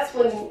that's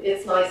when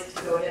it's nice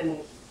to go ahead and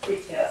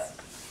pre-test.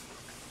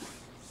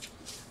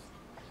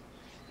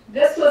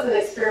 This was an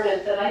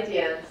experiment that I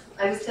did.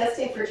 I was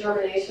testing for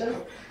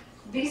germination.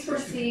 These were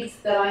seeds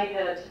that I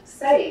had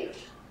saved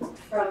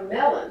from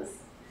melons,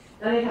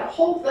 and I had a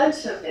whole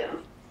bunch of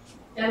them.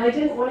 And I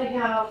didn't want to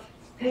have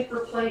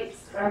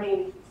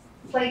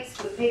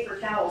plates with paper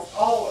towels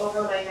all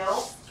over my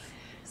house.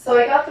 So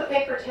I got the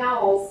paper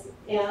towels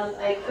and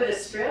I put a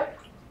strip.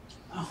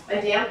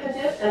 I dampened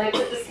it, and I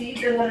put the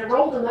seeds, and then I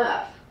rolled them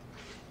up.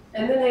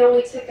 And then they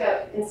only took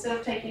up, instead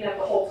of taking up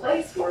a whole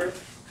plate's worth,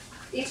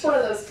 each one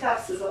of those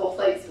cups is a whole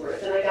plate's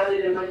worth. And I got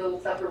it in my little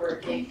Tupperware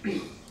cake,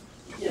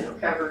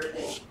 cover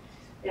thing.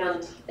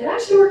 And it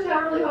actually worked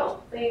out really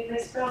well. They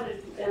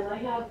sprouted, and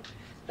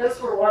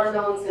those were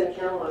watermelons and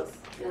cantaloupes.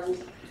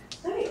 And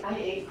I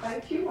ate quite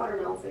a few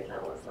watermelons and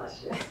cantaloupes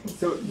last year.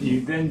 So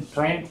you then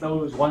plant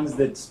those ones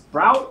that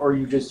sprout, or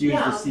you just use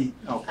the seed?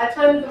 Oh. I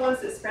planted the ones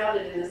that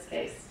sprouted in this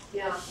case.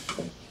 Yeah,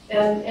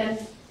 and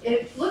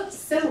it looked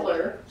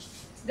similar.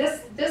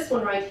 This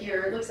one right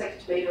here, it looks like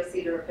a tomato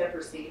seed or a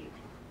pepper seed.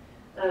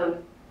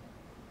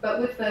 But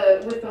with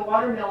the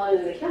watermelon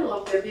and the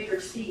cantaloupe, they're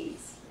bigger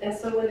seeds, and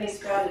so when they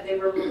sprouted, they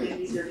were a little bit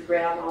easier to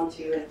grab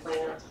onto and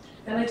plant.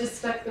 And I just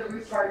stuck the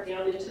root part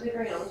down into the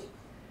ground.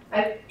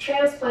 I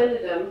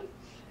transplanted them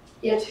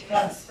into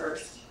cups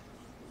first.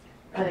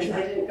 I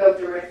didn't go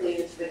directly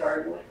into the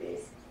garden with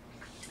these.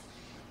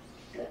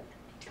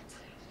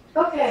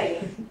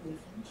 Okay.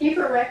 Keep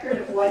a record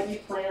of what you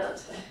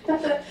plant.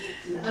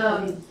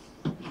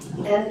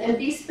 And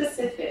be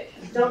specific.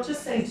 Don't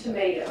just say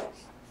tomato.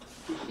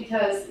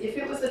 Because if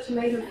it was a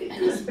tomato that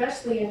you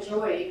especially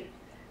enjoyed,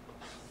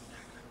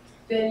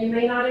 then you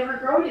may not ever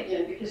grow it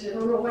again because you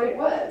don't know what it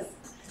was.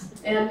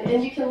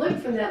 And you can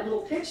look from that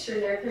little picture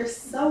there. There's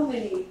so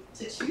many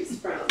to choose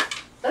from.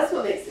 That's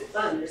what makes it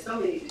fun. There's so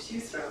many to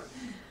choose from.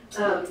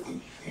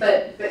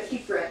 But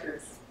keep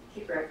records.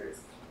 Keep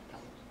records.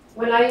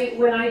 When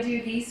I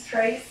do these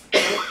trays,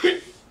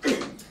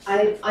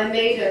 I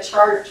made a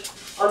chart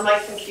on my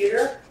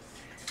computer,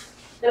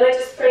 and I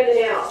just printed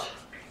it out.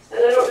 And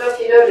I don't know if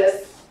you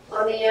noticed,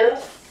 on the end,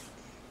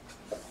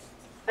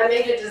 I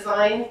made a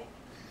design.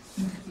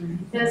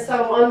 And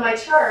so on my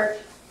chart,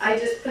 I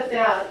just put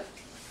that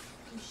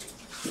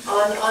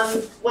on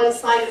one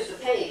side of the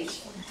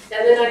page.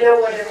 And then I know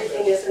what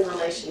everything is in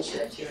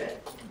relationship to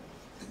it.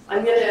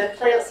 I'm going to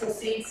plant some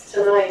seeds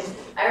tonight.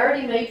 I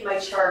already made my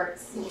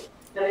charts,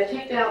 and I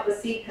picked out the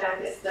seed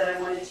packets that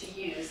I wanted to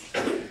use.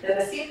 And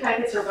the seed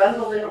packets are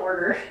bundled in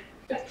order,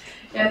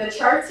 and the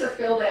charts are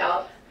filled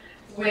out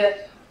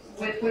with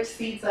which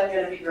seeds I'm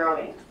going to be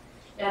growing.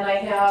 And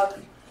I'm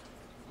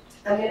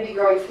going to be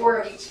growing 4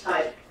 of each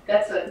type.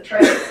 That's a tray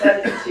of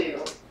 72.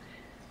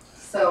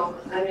 So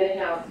I'm going to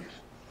have,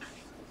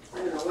 I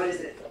don't know, what is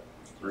it?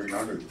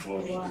 300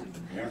 plus.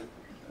 Yeah.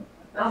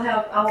 I'm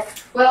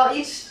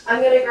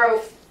going to grow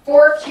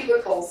 4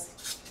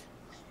 cubicles.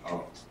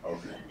 Oh,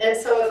 okay. And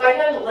so if I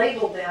hadn't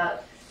labeled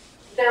that,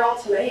 they're all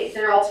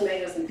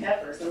tomatoes and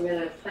peppers. I'm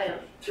going to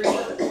plant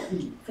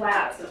 3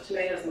 flats of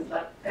tomatoes and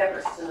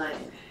peppers tonight.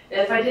 And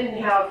if I didn't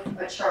have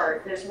a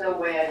chart, there's no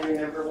way I'd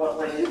remember what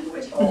went into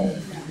which hole.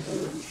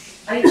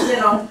 I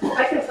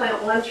can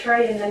plant 1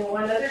 tray and then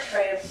 1 other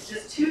tray of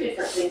just 2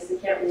 different things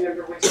and can't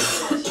remember which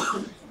is which.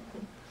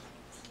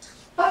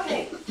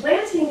 Okay,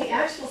 planting the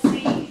actual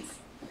seeds.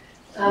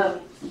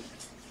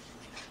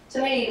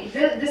 To me,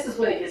 this is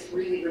when it gets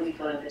really, really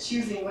fun,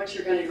 choosing what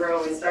you're going to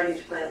grow and starting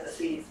to plant the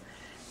seeds.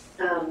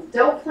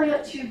 Don't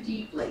plant too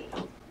deeply.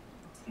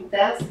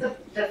 That's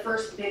the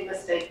first big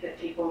mistake that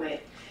people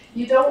make.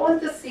 You don't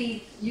want the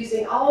seed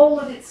using all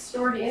of its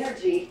stored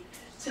energy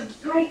to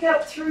break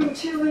up through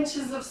 2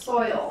 inches of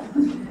soil.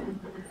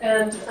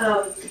 And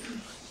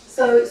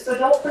so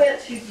don't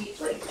plant too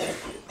deeply.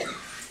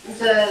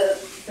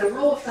 The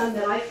rule of thumb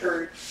that I've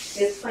heard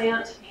is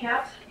plant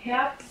half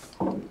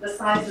the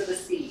size of the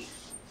seed.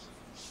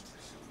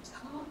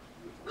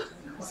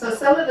 So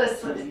some of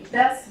this,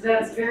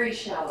 that's very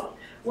shallow.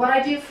 What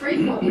I do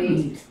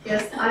frequently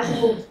is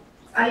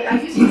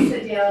I used to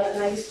sit down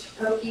and I used to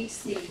poke each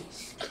seed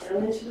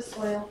down into the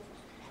soil,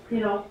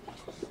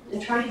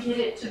 and try to get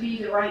it to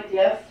be the right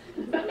depth.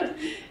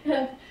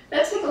 And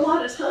that took a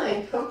lot of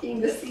time, poking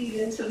the seed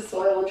into the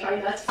soil and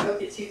trying not to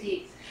poke it too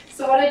deep.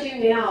 So what I do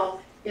now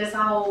is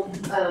I'll,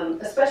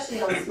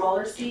 especially on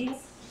smaller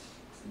seeds,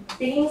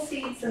 bean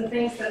seeds and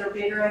things that are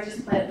bigger, I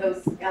just plant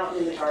those out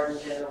in the garden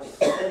generally,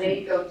 and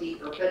they go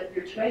deeper. But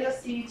your tomato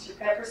seeds, your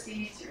pepper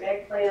seeds, your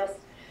eggplants,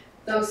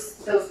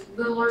 those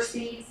littler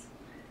seeds,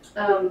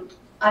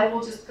 I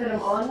will just put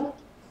them on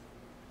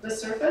the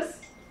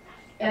surface,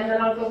 and then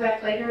I'll go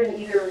back later and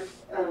either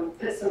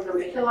put some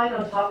vermiculite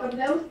on top of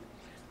them,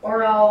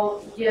 or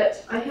I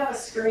have a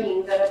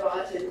screen that I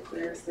bought in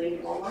clearance thing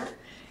at Walmart,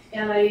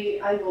 and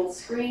I will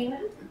screen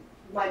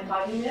my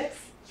potting mix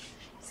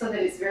so that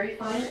it's very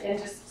fine, and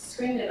just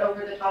screen it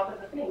over the top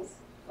of the things,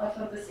 off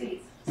of the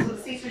seeds. So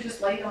the seeds are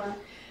just laid on.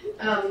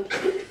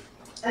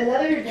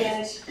 Another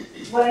advantage,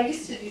 what I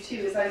used to do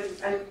too, is I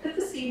would put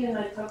the seed and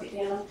I'd poke it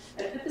down,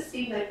 I'd put the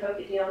seed and I'd poke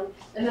it down,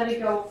 and then I'd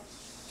go,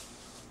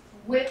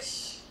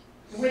 which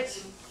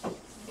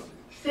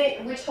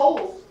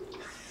hole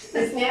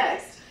is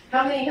next?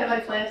 How many have I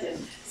planted?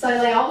 So I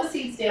lay all the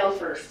seeds down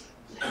first.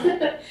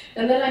 And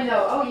then I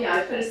know, oh yeah,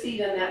 I put a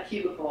seed in that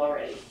cubicle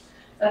already.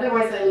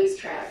 Otherwise I lose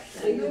track.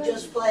 So you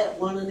just plant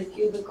 1 in a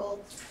cubicle?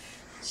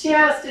 She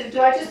asked,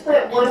 do I just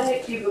plant 1 in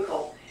a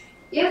cubicle?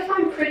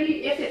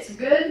 If it's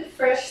good,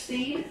 fresh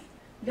seed,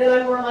 then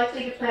I'm more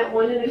likely to plant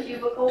 1 in a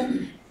cubicle.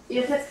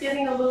 If it's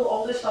getting a little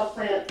oldish, I'll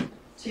plant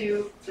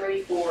 2,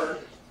 3, 4,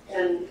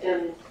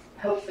 and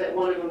hope that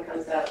one of them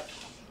comes up.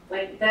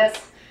 Like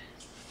that's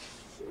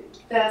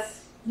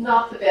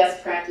not the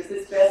best practice.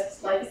 It's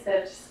best, like I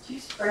said, just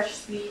use fresh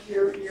seed.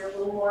 You're a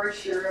little more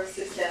sure of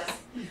success.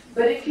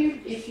 But if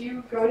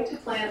you're going to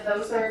plant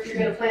those, or if you're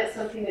going to plant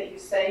something that you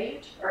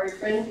saved or your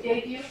friend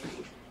gave you,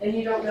 and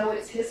you don't know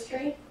its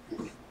history,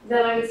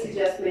 then I would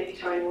suggest maybe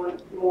trying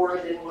more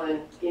than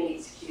 1 in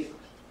each cube.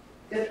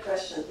 Good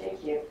question,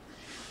 thank you.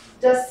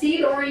 Does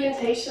seed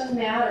orientation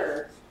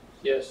matter?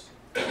 Yes.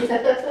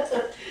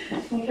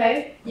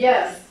 Okay,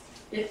 yes,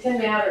 it can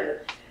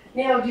matter.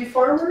 Now, do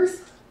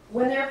farmers,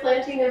 when they're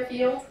planting their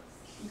field,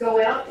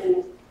 go out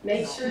and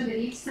make sure that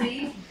each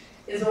seed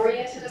is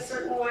oriented a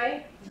certain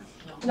way?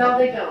 No,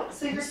 they don't.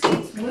 So your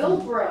seeds will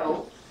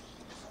grow,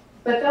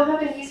 but they'll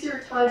have an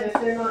easier time if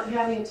they're not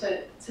having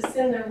to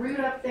send their root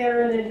up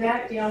there and then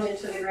back down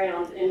into the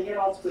ground and get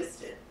all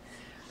twisted.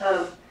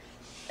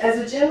 As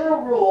a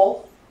general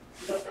rule,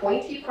 the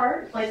pointy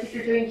part, like if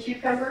you're doing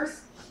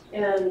cucumbers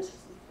and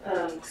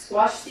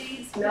squash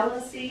seeds,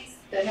 melon seeds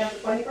that have the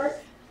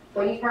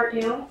pointy part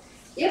down,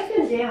 if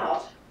in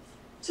doubt,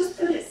 just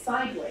put it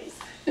sideways.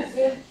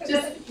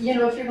 Just,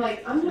 if you're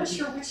like, I'm not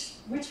sure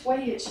which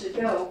way it should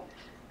go,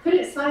 put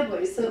it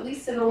sideways, so at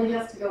least it only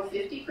has to go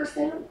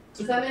 50%.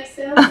 Does that make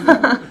sense?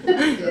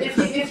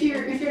 if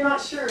you're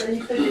not sure and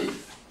you put it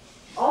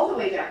all the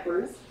way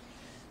backwards,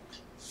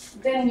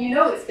 then you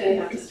know it's going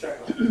to have to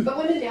struggle. But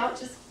when in doubt,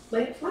 just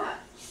lay it flat.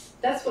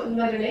 That's what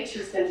Mother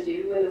Nature's going to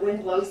do when the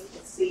wind blows the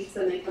seeds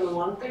and they come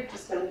along. They're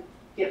just going to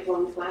get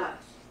blown flat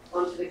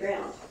onto the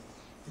ground.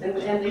 And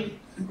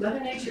Mother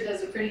Nature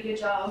does a pretty good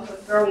job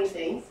of growing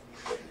things.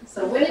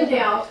 So when in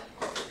doubt,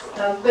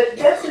 but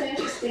that's an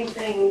interesting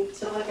thing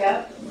to look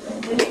up.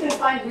 And you can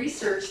find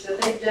research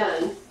that they've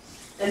done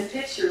and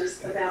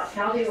pictures about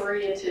how they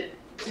oriented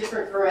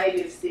different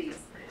variety of seeds.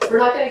 We're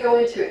not going to go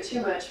into it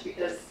too much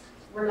because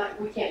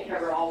we can't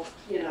cover all,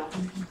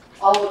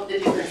 all of the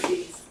different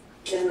seeds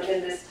in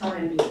this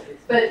time.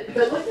 But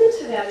look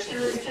into that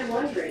if you're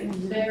wondering.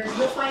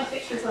 You'll find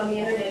pictures on the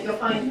internet. You'll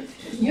find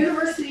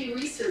university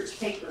research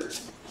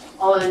papers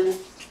on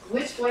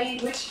which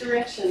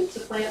direction to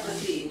plant the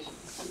seed.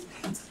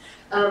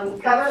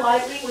 Cover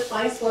lightly with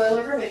fine soil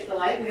or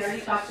vermiculite. We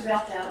already talked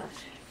about that.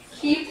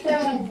 Keep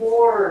them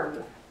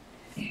warm.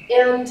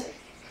 And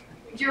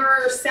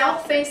your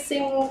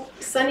south-facing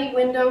sunny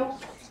window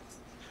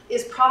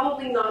is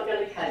probably not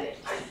going to cut it.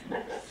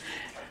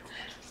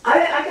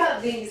 I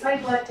got these,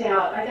 I lucked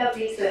out. I got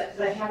these at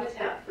the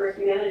Habitat for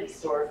Humanity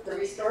store, the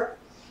Restore,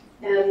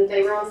 and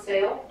they were on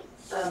sale.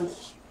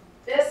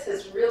 This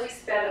has really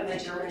sped up my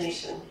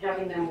germination,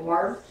 having them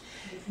warm.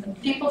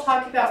 People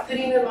talk about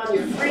putting them on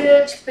your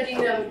fridge,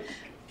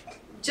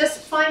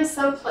 just find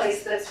some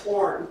place that's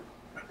warm.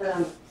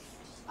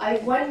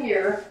 One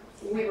year,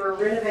 we were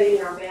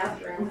renovating our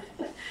bathroom,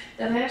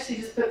 and I actually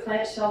just put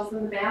plant shelves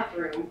in the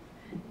bathroom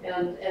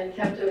and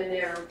kept them in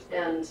there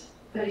and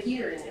put a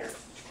heater in there.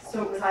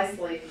 So it was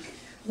isolated.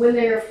 When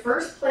they are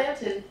first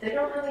planted, they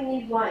don't really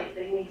need light,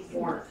 they need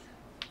warmth.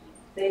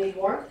 They need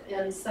warmth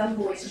and some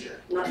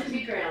moisture, not to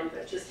be drowned,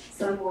 but just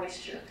some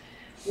moisture.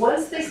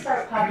 Once they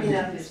start popping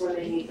up is when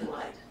they need the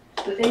light,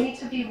 but they need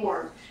to be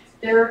warm.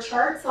 There are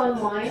charts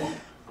online.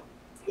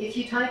 If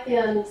you type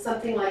in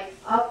something like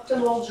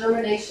optimal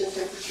germination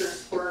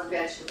temperatures for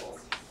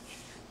vegetables,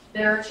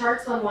 there are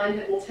charts online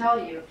that will tell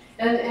you,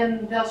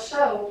 and they'll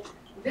show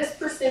this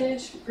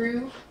percentage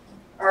grew,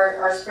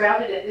 are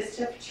sprouted at this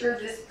temperature,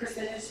 this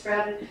percentage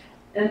sprouted,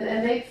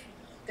 and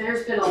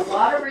there's been a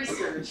lot of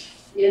research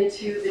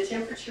into the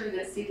temperature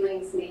that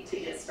seedlings need to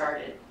get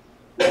started.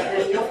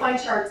 And you'll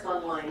find charts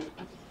online.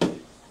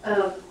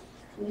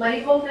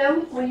 Label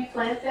them when you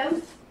plant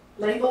them.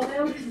 Label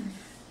them.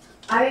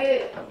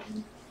 I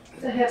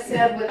have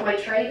said with my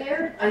tray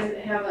there, I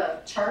have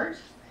a chart.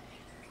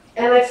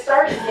 And I've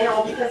started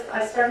now because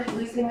I started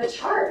losing the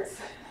charts.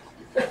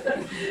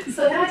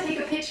 So now I take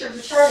a picture of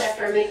the chart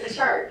after I make the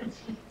chart.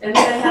 And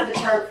then I have the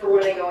chart for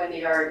when I go in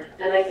the yard.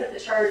 And I put the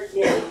chart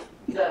in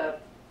the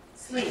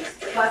sleeves,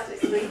 the plastic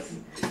sleeves,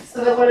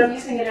 so that when I'm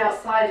using it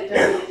outside, it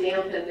doesn't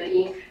dampen the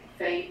ink,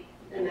 fade,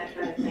 and that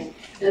kind of thing.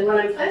 And when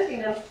I'm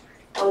planting them,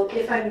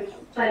 if I'm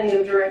planting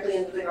them directly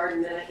into the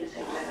garden, then I can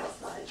take that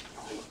outside.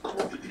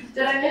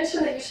 Did I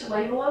mention that you should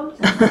label them?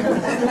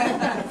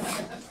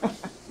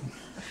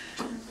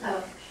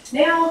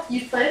 Now,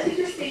 you've planted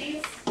your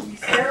seeds, you've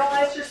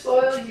sterilized your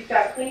soil, you've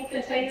got clean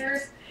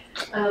containers,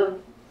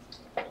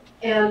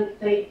 and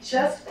they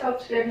just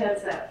poked their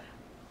heads up.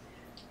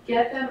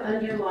 Get them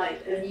under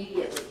light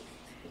immediately.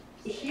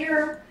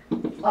 Here,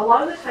 a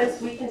lot of the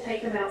times we can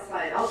take them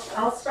outside.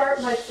 I'll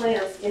start my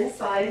plants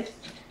inside,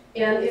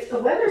 and if the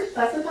weather's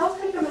pleasant, I'll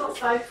take them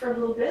outside for a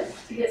little bit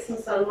to get some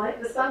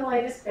sunlight. The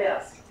sunlight is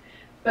best.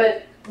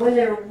 But when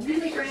they're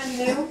really brand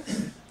new,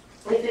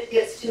 if it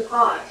gets too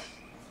hot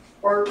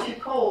or too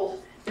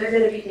cold, they're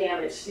going to be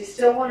damaged. You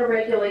still want to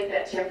regulate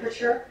that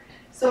temperature.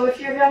 So if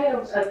you're having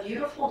a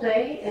beautiful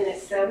day and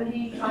it's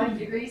 75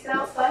 degrees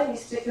outside, and you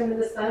stick them in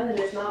the sun and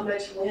there's not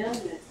much wind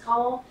and it's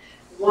calm,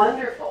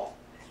 wonderful.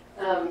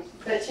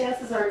 But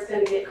chances are it's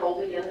going to get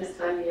cold again this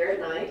time of year at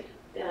night,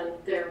 and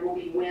there will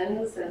be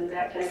winds and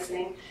that kind of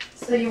thing.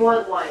 So you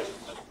want light.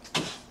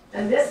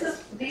 And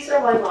these are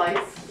my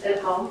lights at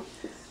home.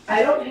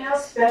 I don't have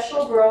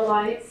special grow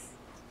lights.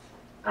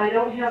 I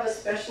don't have a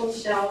special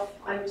shelf.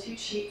 I'm too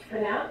cheap for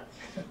that.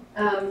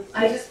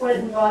 I just went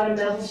and bought a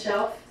metal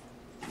shelf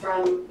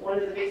from one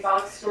of the big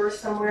box stores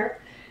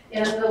somewhere.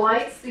 And the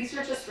lights, these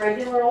are just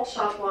regular old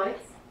shop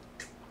lights.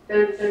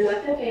 They're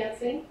nothing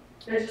fancy.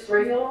 They're just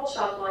regular old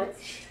shop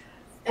lights.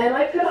 And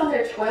I put on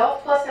there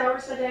 12 plus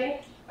hours a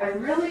day. I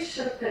really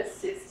should have put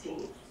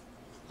 16.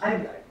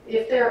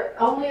 If they're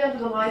only under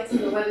the lights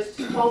and the weather's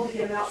too cold to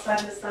get them outside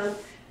in the sun,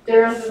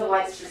 they're under the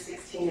lights for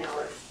 16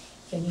 hours.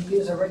 Can you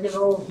use a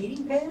regular old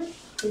heating pad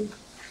to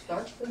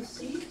start those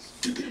seeds?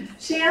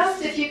 She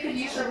asked if you could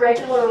use a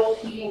regular old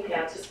heating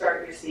pad to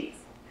start your seeds.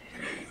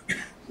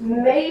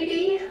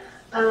 Maybe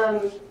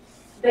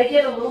they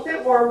get a little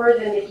bit warmer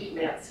than the heat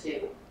mats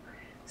do.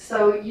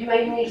 So you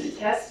may need to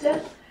test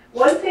it.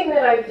 One thing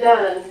that I've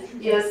done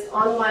is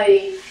on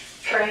my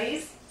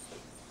trays,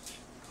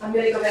 I'm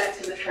going to go back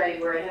to the tray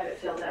where I have it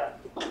filled up.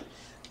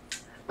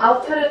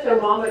 I'll put a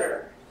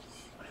thermometer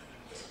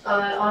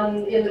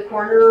in the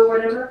corner or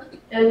whatever,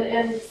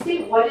 and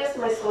see what is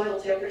my soil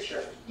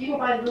temperature. You can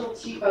buy little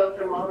cheapo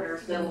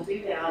thermometers that will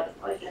do that,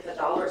 like at the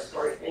dollar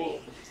store, I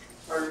think,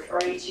 or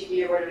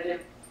HEB or whatever.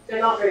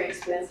 They're not very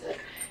expensive.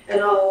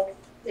 And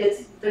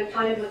it's the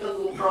kind with the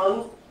little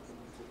prong,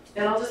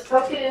 and I'll just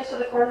poke it into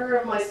the corner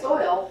of my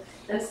soil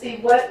and see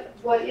what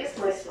is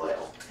my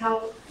soil,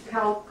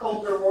 how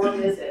cold or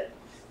warm is it,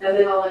 and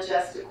then I'll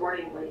adjust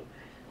accordingly.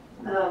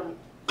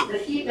 The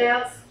heat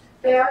mats,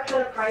 they are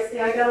kind of pricey.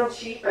 I got them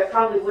cheap. I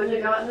probably wouldn't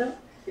have gotten them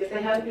if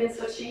they hadn't been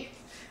so cheap.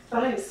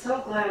 But I'm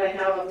so glad I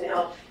have them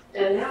now.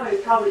 And now I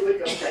probably would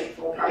go pay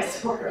full price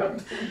for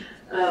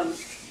them.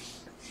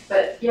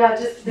 But yeah,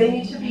 just they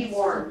need to be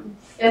warm.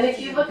 And if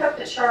you look up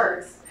the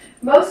charts,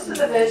 most of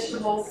the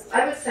vegetables,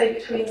 I would say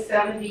between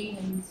 70,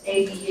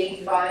 80,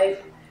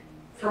 85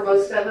 for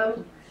most of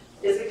them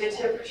is a good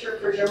temperature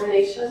for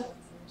germination.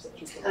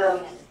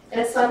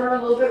 And some are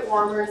a little bit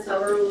warmer and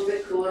some are a little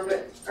bit cooler,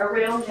 but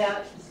around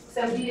that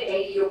 70 to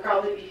 80, you'll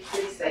probably be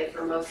pretty safe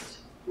for most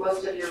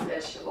of your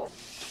vegetables.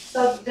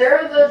 So there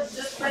are the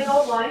just plain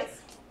old lights.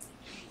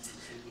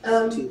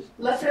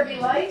 Let there be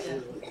light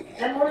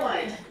and more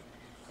light.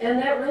 And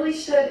that really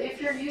should,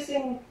 if you're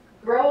using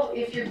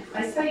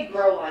I say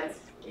grow lights,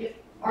 if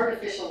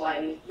artificial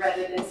lighting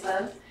rather than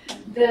sun,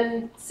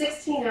 then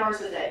 16 hours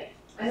a day.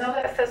 I know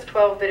that says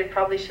 12, but it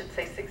probably should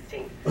say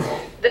 16.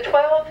 The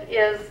 12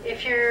 is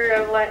if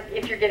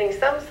you're getting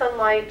some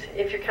sunlight,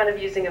 if you're kind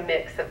of using a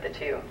mix of the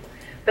two.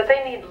 But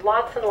they need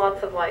lots and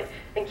lots of light.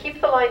 And keep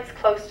the lights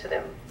close to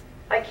them.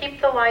 I keep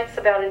the lights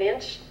about 1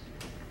 inch,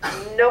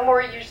 no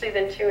more usually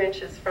than 2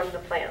 inches from the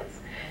plants.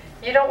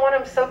 You don't want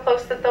them so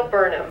close that they'll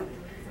burn them.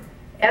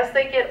 As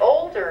they get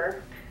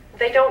older,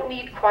 they don't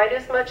need quite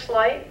as much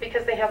light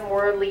because they have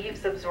more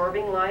leaves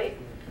absorbing light.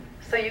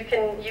 So you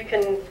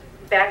can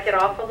back it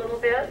off a little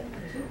bit.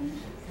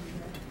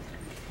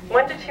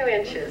 1 to 2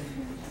 inches.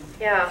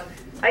 Yeah,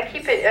 I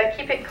keep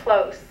it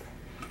close.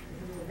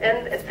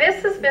 And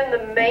this has been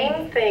the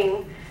main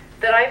thing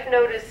that I've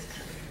noticed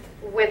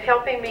with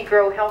helping me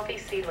grow healthy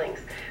seedlings.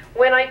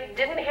 When I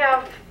didn't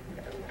have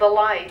the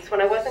lights,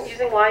 when I wasn't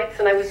using lights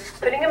and I was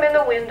putting them in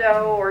the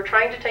window or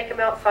trying to take them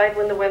outside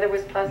when the weather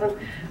was pleasant,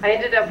 I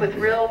ended up with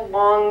real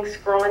long,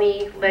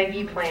 scrawny,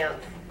 leggy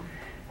plants.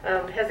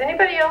 Has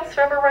anybody else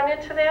ever run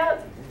into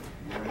that?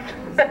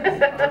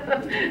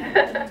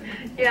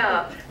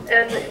 Yeah,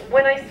 and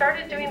when I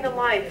started doing the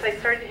lights, I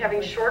started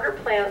having shorter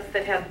plants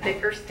that had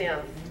thicker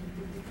stems.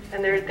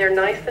 And they're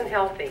nice and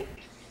healthy.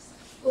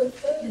 Would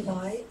the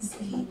lights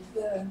keep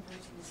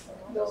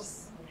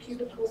those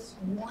cubicles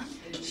warm?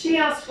 She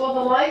asked, will the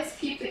lights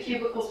keep the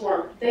cubicles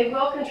warm? They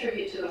will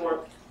contribute to the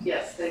warmth.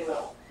 Yes, they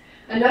will.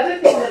 Another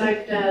thing that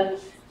I've done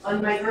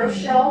on my grow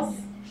shelves,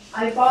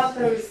 I bought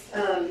those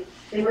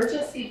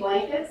emergency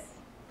blankets.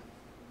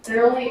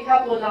 They're only a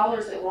couple of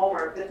dollars at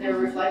Walmart, but they're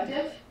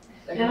reflective.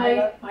 Like and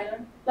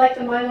mylar? Like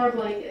the mylar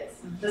blankets,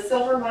 the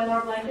silver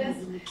mylar blankets.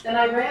 And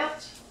I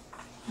wrapped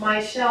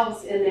my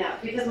shelves in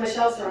that because my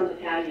shelves are on the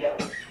patio.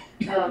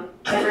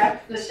 I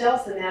wrapped the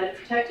shelves in that. It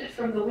protected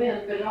from the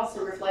wind, but it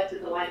also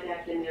reflected the light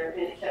back in there,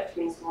 and it kept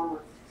things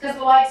warmer. Because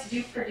the lights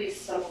do produce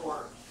some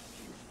warmth.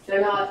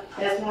 They're not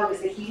as warm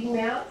as a heating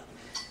mat,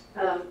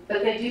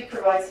 but they do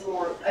provide some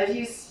warmth. I've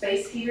used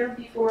space heater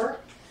before,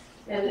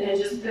 and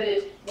just put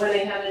it, when I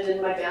had it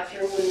in my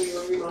bathroom when we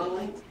were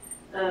remodeling,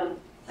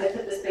 I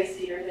put the space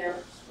heater there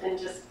and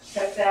just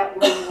kept that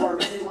really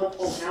warm. I didn't want the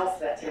whole house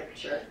that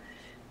temperature.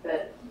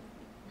 But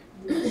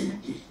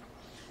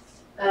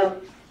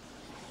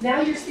now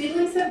your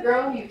seedlings have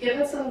grown, you've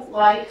given some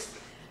light.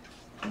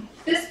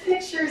 This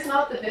picture is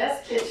not the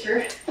best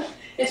picture.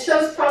 It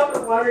shows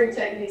proper watering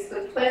techniques,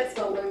 but the plants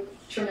don't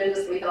look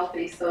tremendously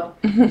healthy, so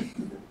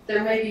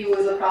there maybe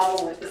was a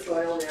problem with the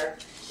soil there.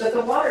 But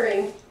the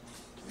watering,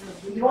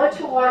 you want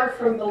to water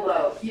from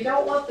below. You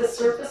don't want the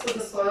surface of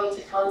the soil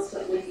to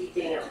constantly be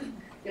damp.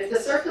 If the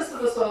surface of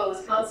the soil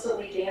is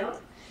constantly damp,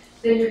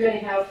 then you're going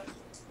to have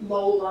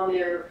mold on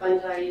there,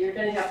 fungi, you're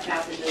going to have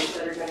pathogens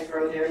that are going to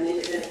grow there, and then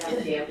you're going to have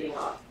the damping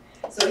off.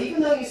 So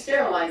even though you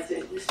sterilized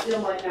it, you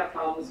still might have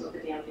problems with the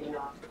damping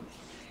off.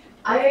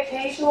 I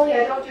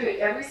don't do it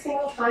every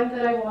single time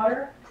that I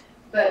water,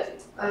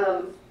 but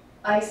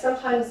I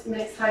sometimes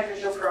mix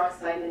hydrogen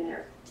peroxide in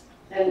there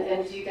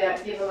and do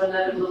that, give them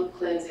another little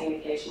cleansing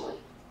occasionally.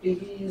 Do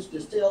you use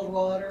distilled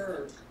water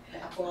or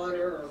tap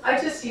water? Or? I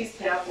just use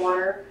tap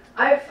water.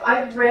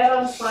 I've read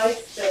on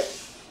sites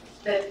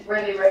that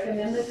where they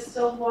recommend the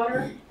distilled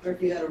water. Or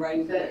if you had a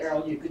rain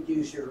barrel, you could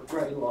use your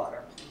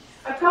rainwater.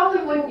 I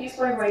probably wouldn't use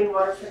my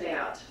rainwater for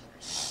that,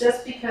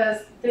 just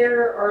because I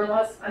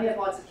have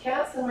lots of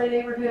cats in my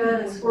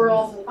neighborhood, and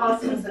squirrels and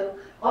possums and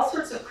all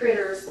sorts of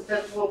critters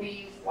that will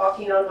be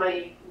walking on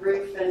my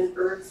roof, and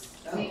birds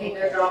leaving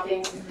their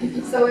droppings.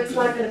 So it's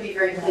not going to be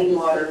very clean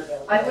water.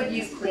 I would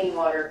use clean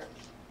water,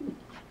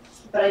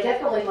 but I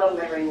definitely love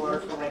my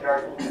rainwater for my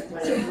garden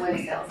when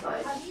it's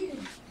outside. How do you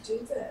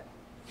do the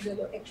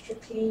little extra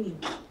cleaning?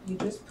 You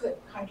just put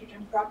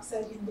hydrogen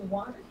peroxide in the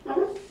water?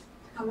 Mm-hmm.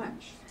 How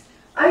much?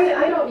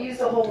 I don't use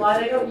a whole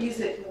lot. I don't use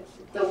it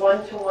the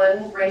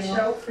 1-to-1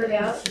 ratio for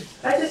that.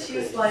 I just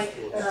use like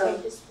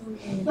a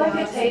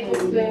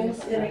tablespoon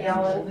in a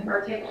gallon,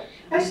 or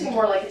actually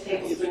more like a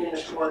tablespoon in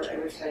a quart, I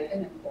would say.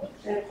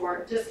 In a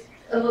quart, just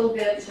a little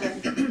bit.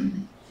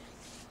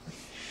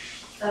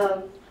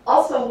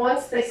 Also,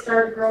 once they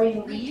start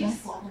growing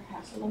leaves,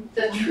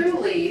 the true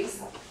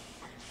leaves,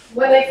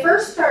 when they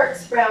first start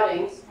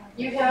sprouting,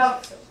 you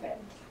have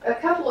a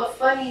couple of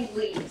funny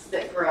leaves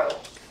that grow.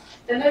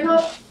 And they're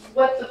not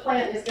what the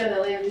plant is going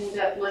to end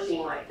up looking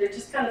like. They're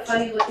just kind of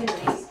funny looking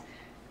leaves.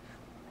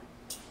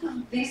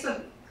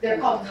 They're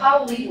called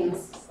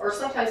cotyledons, or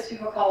sometimes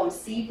people call them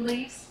seed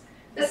leaves.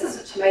 This is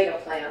a tomato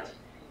plant.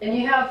 And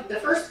you have the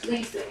first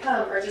leaves that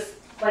come are just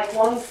like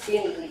long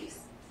skinny leaves.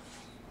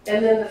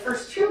 And then the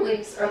first two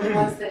leaves are the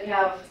ones that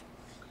have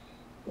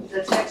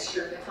the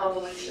texture, the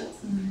convolutions.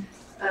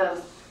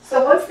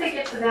 So once they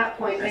get to that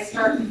point, I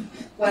start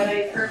what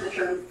I've heard the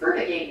term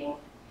fertigating.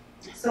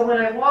 So when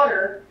I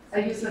water, I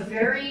use a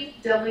very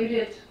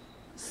diluted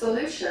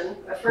solution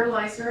of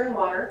fertilizer and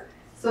water.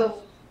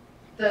 So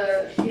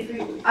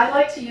I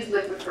like to use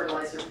liquid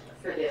fertilizer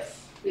for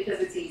this because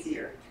it's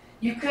easier.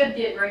 You could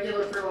get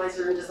regular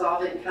fertilizer and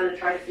dissolve it and kind of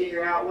try to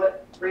figure out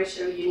what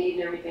ratio you need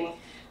and everything.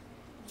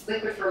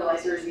 Liquid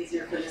fertilizer is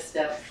easier for this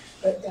step.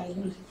 But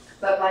dilute.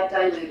 But like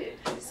diluted.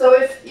 So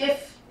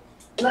if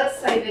let's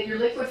say that your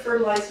liquid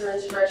fertilizer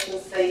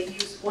instructions say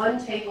use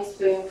 1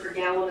 tablespoon per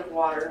gallon of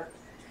water,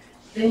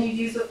 then you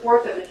use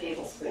 1/4 of a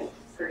tablespoon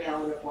per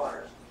gallon of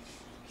water.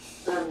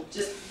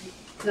 Just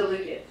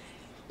dilute it.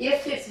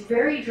 If it's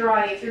very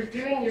dry, if you're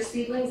doing your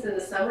seedlings in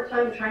the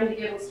summertime, trying to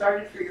get them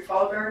started for your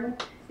fall garden,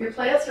 your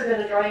plants are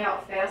going to dry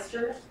out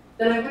faster.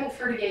 Then I wouldn't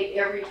fertigate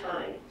every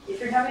time. If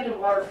you're having to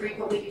water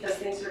frequently because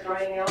things are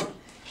drying out,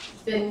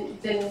 then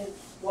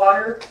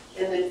water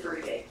and then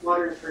fertigate,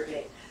 water and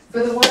fertigate.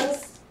 For the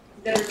ones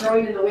that are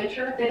growing in the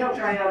winter, they don't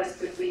dry out as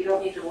quickly. You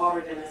don't need to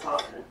water them as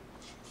often.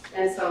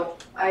 And so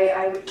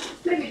I would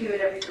maybe do it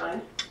every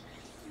time.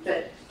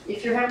 But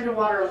if you're having to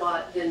water a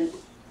lot, then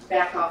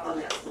back off on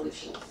that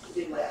solution.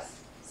 Do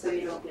less so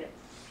you don't get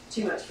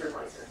too much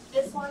fertilizer.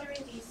 This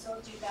watering, do you still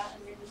do that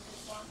underneath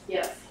this one?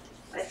 Yes.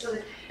 I still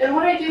do. And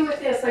what I do with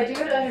this, I do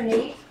it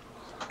underneath.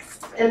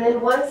 And then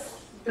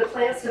once the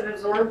plants have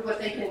absorbed what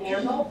they can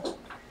handle,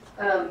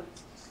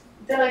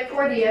 then I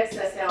pour the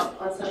excess out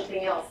on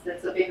something else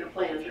that's a bigger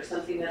plant or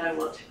something that I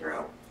want to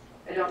grow.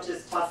 I don't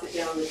just toss it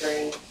down the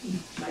drain.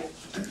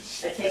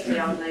 I take it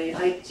out and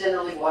I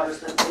generally water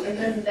something. And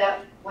then that,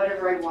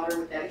 whatever I water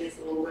with that gets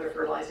a little bit of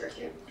fertilizer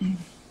too.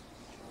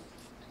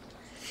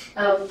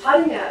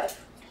 Potting mat.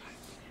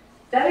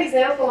 That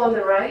example on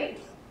the right,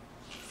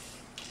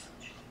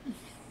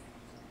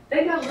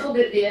 they got a little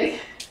bit big.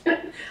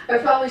 I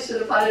probably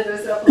should have potted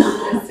those up a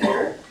little bit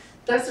sooner.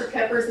 Those are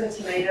peppers and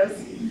tomatoes.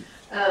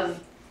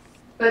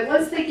 But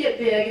once they get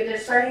big and they're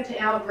starting to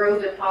outgrow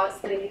their pots,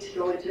 they need to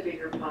go into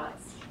bigger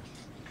pots.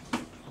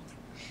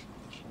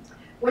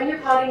 When you're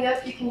potting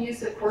up, you can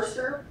use a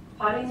coarser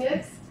potting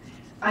mix.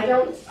 I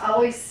don't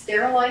always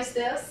sterilize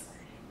this.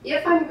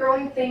 If I'm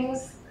growing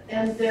things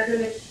and they're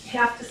going to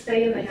have to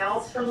stay in the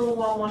house for a little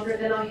while longer,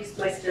 then I'll use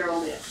my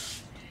sterile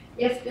mix.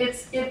 If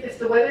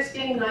the weather's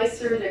getting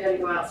nicer, they're going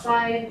to go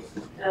outside,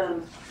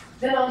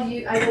 then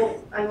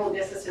I won't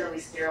necessarily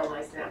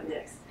sterilize that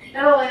mix.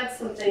 And I'll add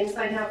some things.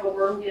 I have a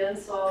worm bin,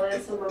 so I'll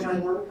add some of my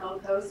worm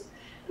compost.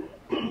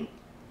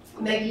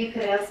 Maybe you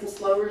could add some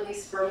slow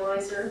release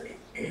fertilizer,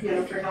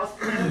 for house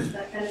plants,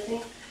 that kind of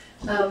thing.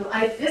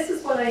 This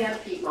is when I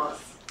add peat moss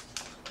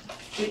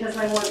because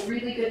I want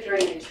really good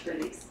drainage for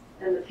these,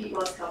 and the peat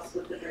moss helps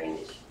with the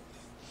drainage,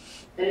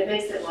 and it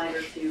makes it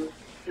lighter too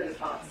for the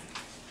pots.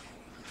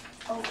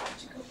 Oh,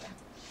 why'd you go back?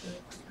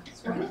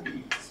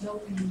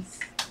 Snow release.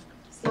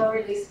 Slow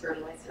release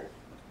fertilizer.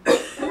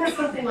 And that's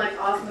something like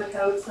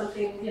Osmocote,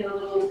 something,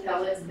 little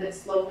pellets that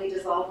slowly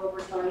dissolve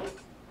over time.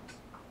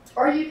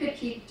 Or you could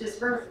keep just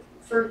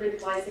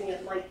fertilizing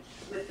it like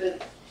with the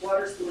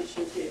water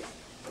solution too.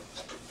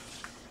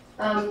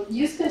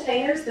 Use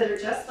containers that are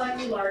just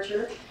slightly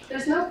larger.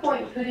 There's no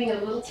point putting a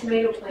little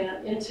tomato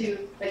plant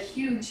into a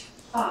huge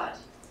pot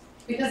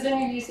because then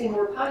you're using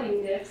more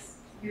potting mix.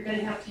 You're going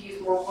to have to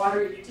use more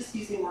water. You're just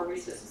using more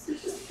resources. So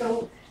just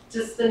go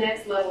the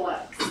next level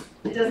up.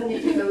 It doesn't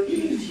need to go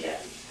huge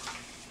yet.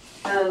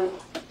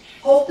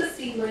 Hold the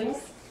seedlings.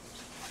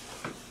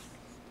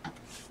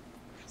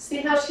 See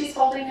how she's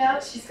holding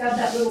that? She's got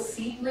that little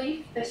seed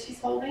leaf that she's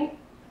holding.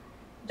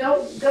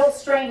 Don't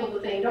strangle the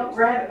thing. Don't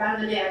grab it by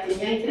the neck and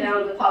yank it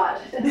out of the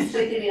pot and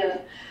stick it in.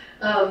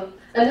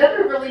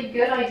 Another really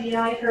good idea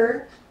I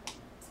heard,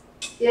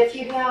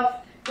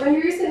 when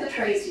you're using the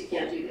trays, you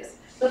can't do this.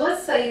 But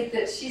let's say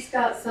that she's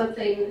got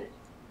something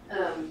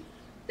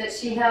let's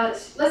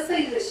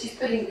say that she's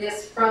putting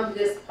this from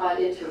this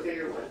pot into a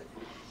bigger one.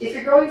 If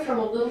you're going from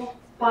a little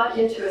pot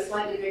into a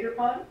slightly bigger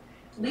pot,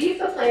 leave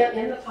the plant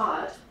in the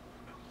pot,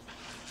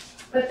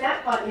 put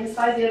that pot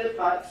inside the other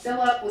pot,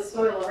 fill up with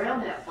soil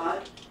around that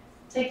pot,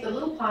 take the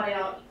little pot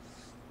out,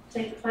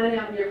 take the plant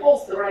out, and your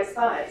hole's the right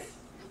size.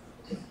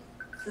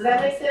 Does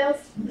that make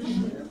sense?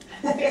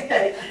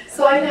 Okay,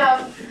 so I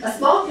have a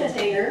small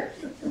container,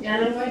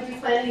 and I'm going to be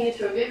planting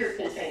into a bigger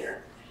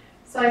container.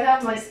 So I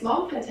have my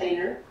small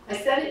container, I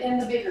set it in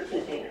the bigger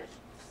container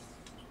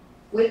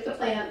with the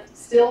plant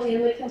still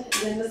in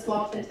the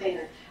small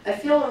container. I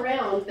fill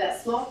around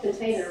that small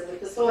container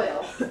with the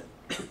soil.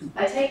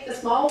 I take the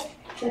small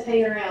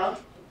container out,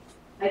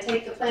 I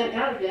take the plant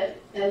out of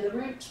it, and the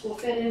roots will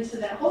fit into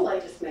that hole I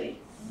just made.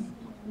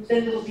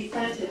 Then it'll be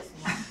planted.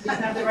 You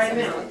have the right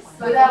amount,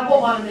 without a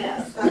whole lot of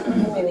mess.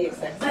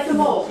 Like a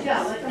mold,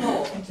 yeah, like a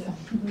mold.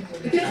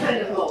 The good kind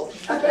of mold.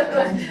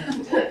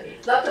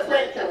 Not the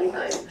plant killing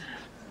kind.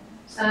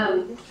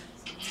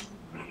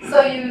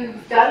 So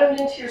you've got them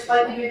into your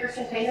slightly bigger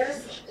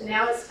containers.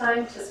 Now it's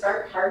time to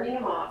start hardening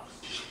them off.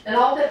 And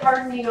all that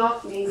hardening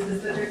off means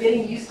is that they're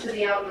getting used to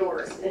the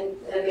outdoors and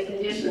the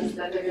conditions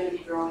that they're going to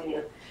be growing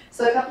in.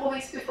 So a couple of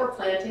weeks before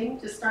planting,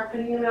 just start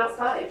putting them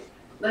outside.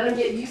 Let them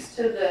get used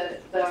to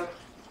the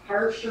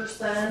harsher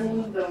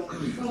sun, the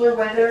cooler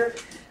weather.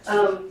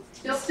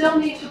 You'll still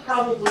need to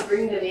probably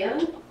bring them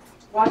in.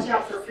 Watch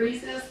out for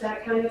freezes,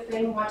 that kind of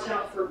thing. Watch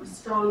out for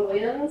strong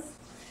winds.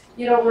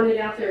 You don't want it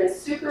out there in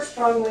super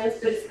strong winds,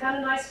 but it's kind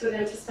of nice for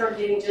them to start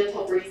getting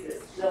gentle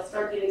breezes. They'll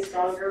start getting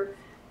stronger.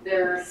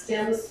 Their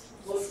stems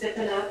will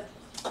stiffen up,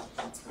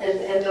 and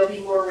they'll be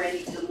more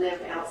ready to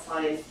live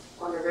outside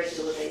on a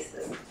regular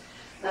basis.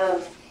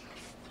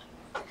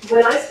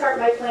 When I start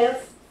my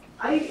plants,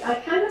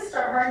 I kind of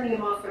start hardening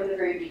them off from the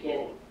very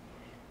beginning.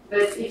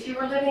 But if you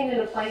were living in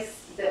a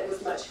place that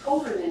was much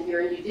colder than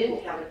here and you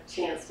didn't have a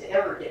chance to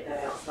ever get them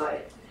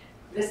outside,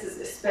 this is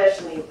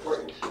especially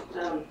important.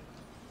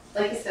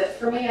 Like I said,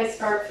 for me, I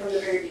start from the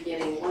very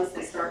beginning. Once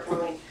they start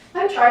growing,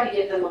 I try to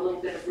give them a little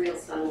bit of real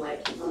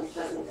sunlight on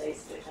pleasant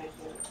days if I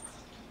can.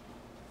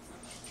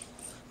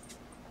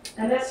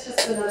 And that's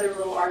just another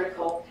little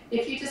article.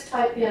 If you just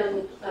type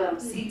in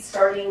seed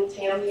starting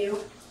TAMU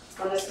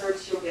on the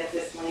search, you'll get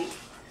this link.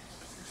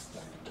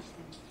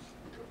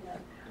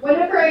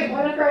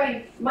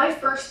 My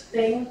first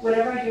thing,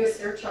 whenever I do a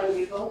search on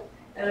Google,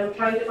 and I'm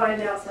trying to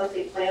find out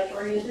something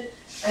plant-oriented,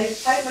 I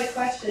type my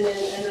question in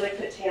and then I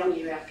put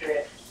TAMU after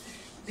it.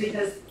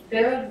 Because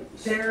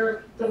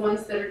they're the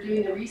ones that are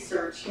doing the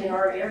research in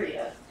our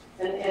area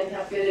and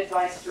have good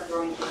advice for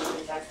growing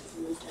things in Texas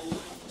and Tennessee.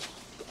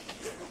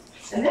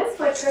 And that's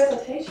my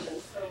presentation.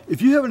 So.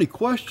 If you have any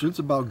questions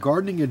about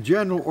gardening in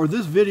general or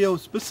this video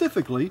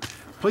specifically,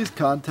 please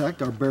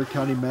contact our Bexar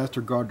County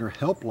Master Gardener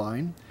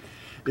helpline.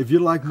 If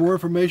you'd like more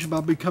information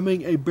about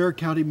becoming a Bexar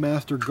County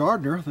Master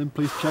Gardener, then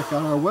please check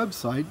out our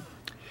website.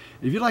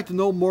 If you'd like to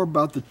know more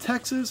about the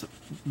Texas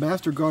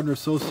Master Gardener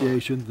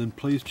Association, then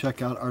please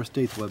check out our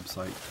state's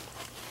website.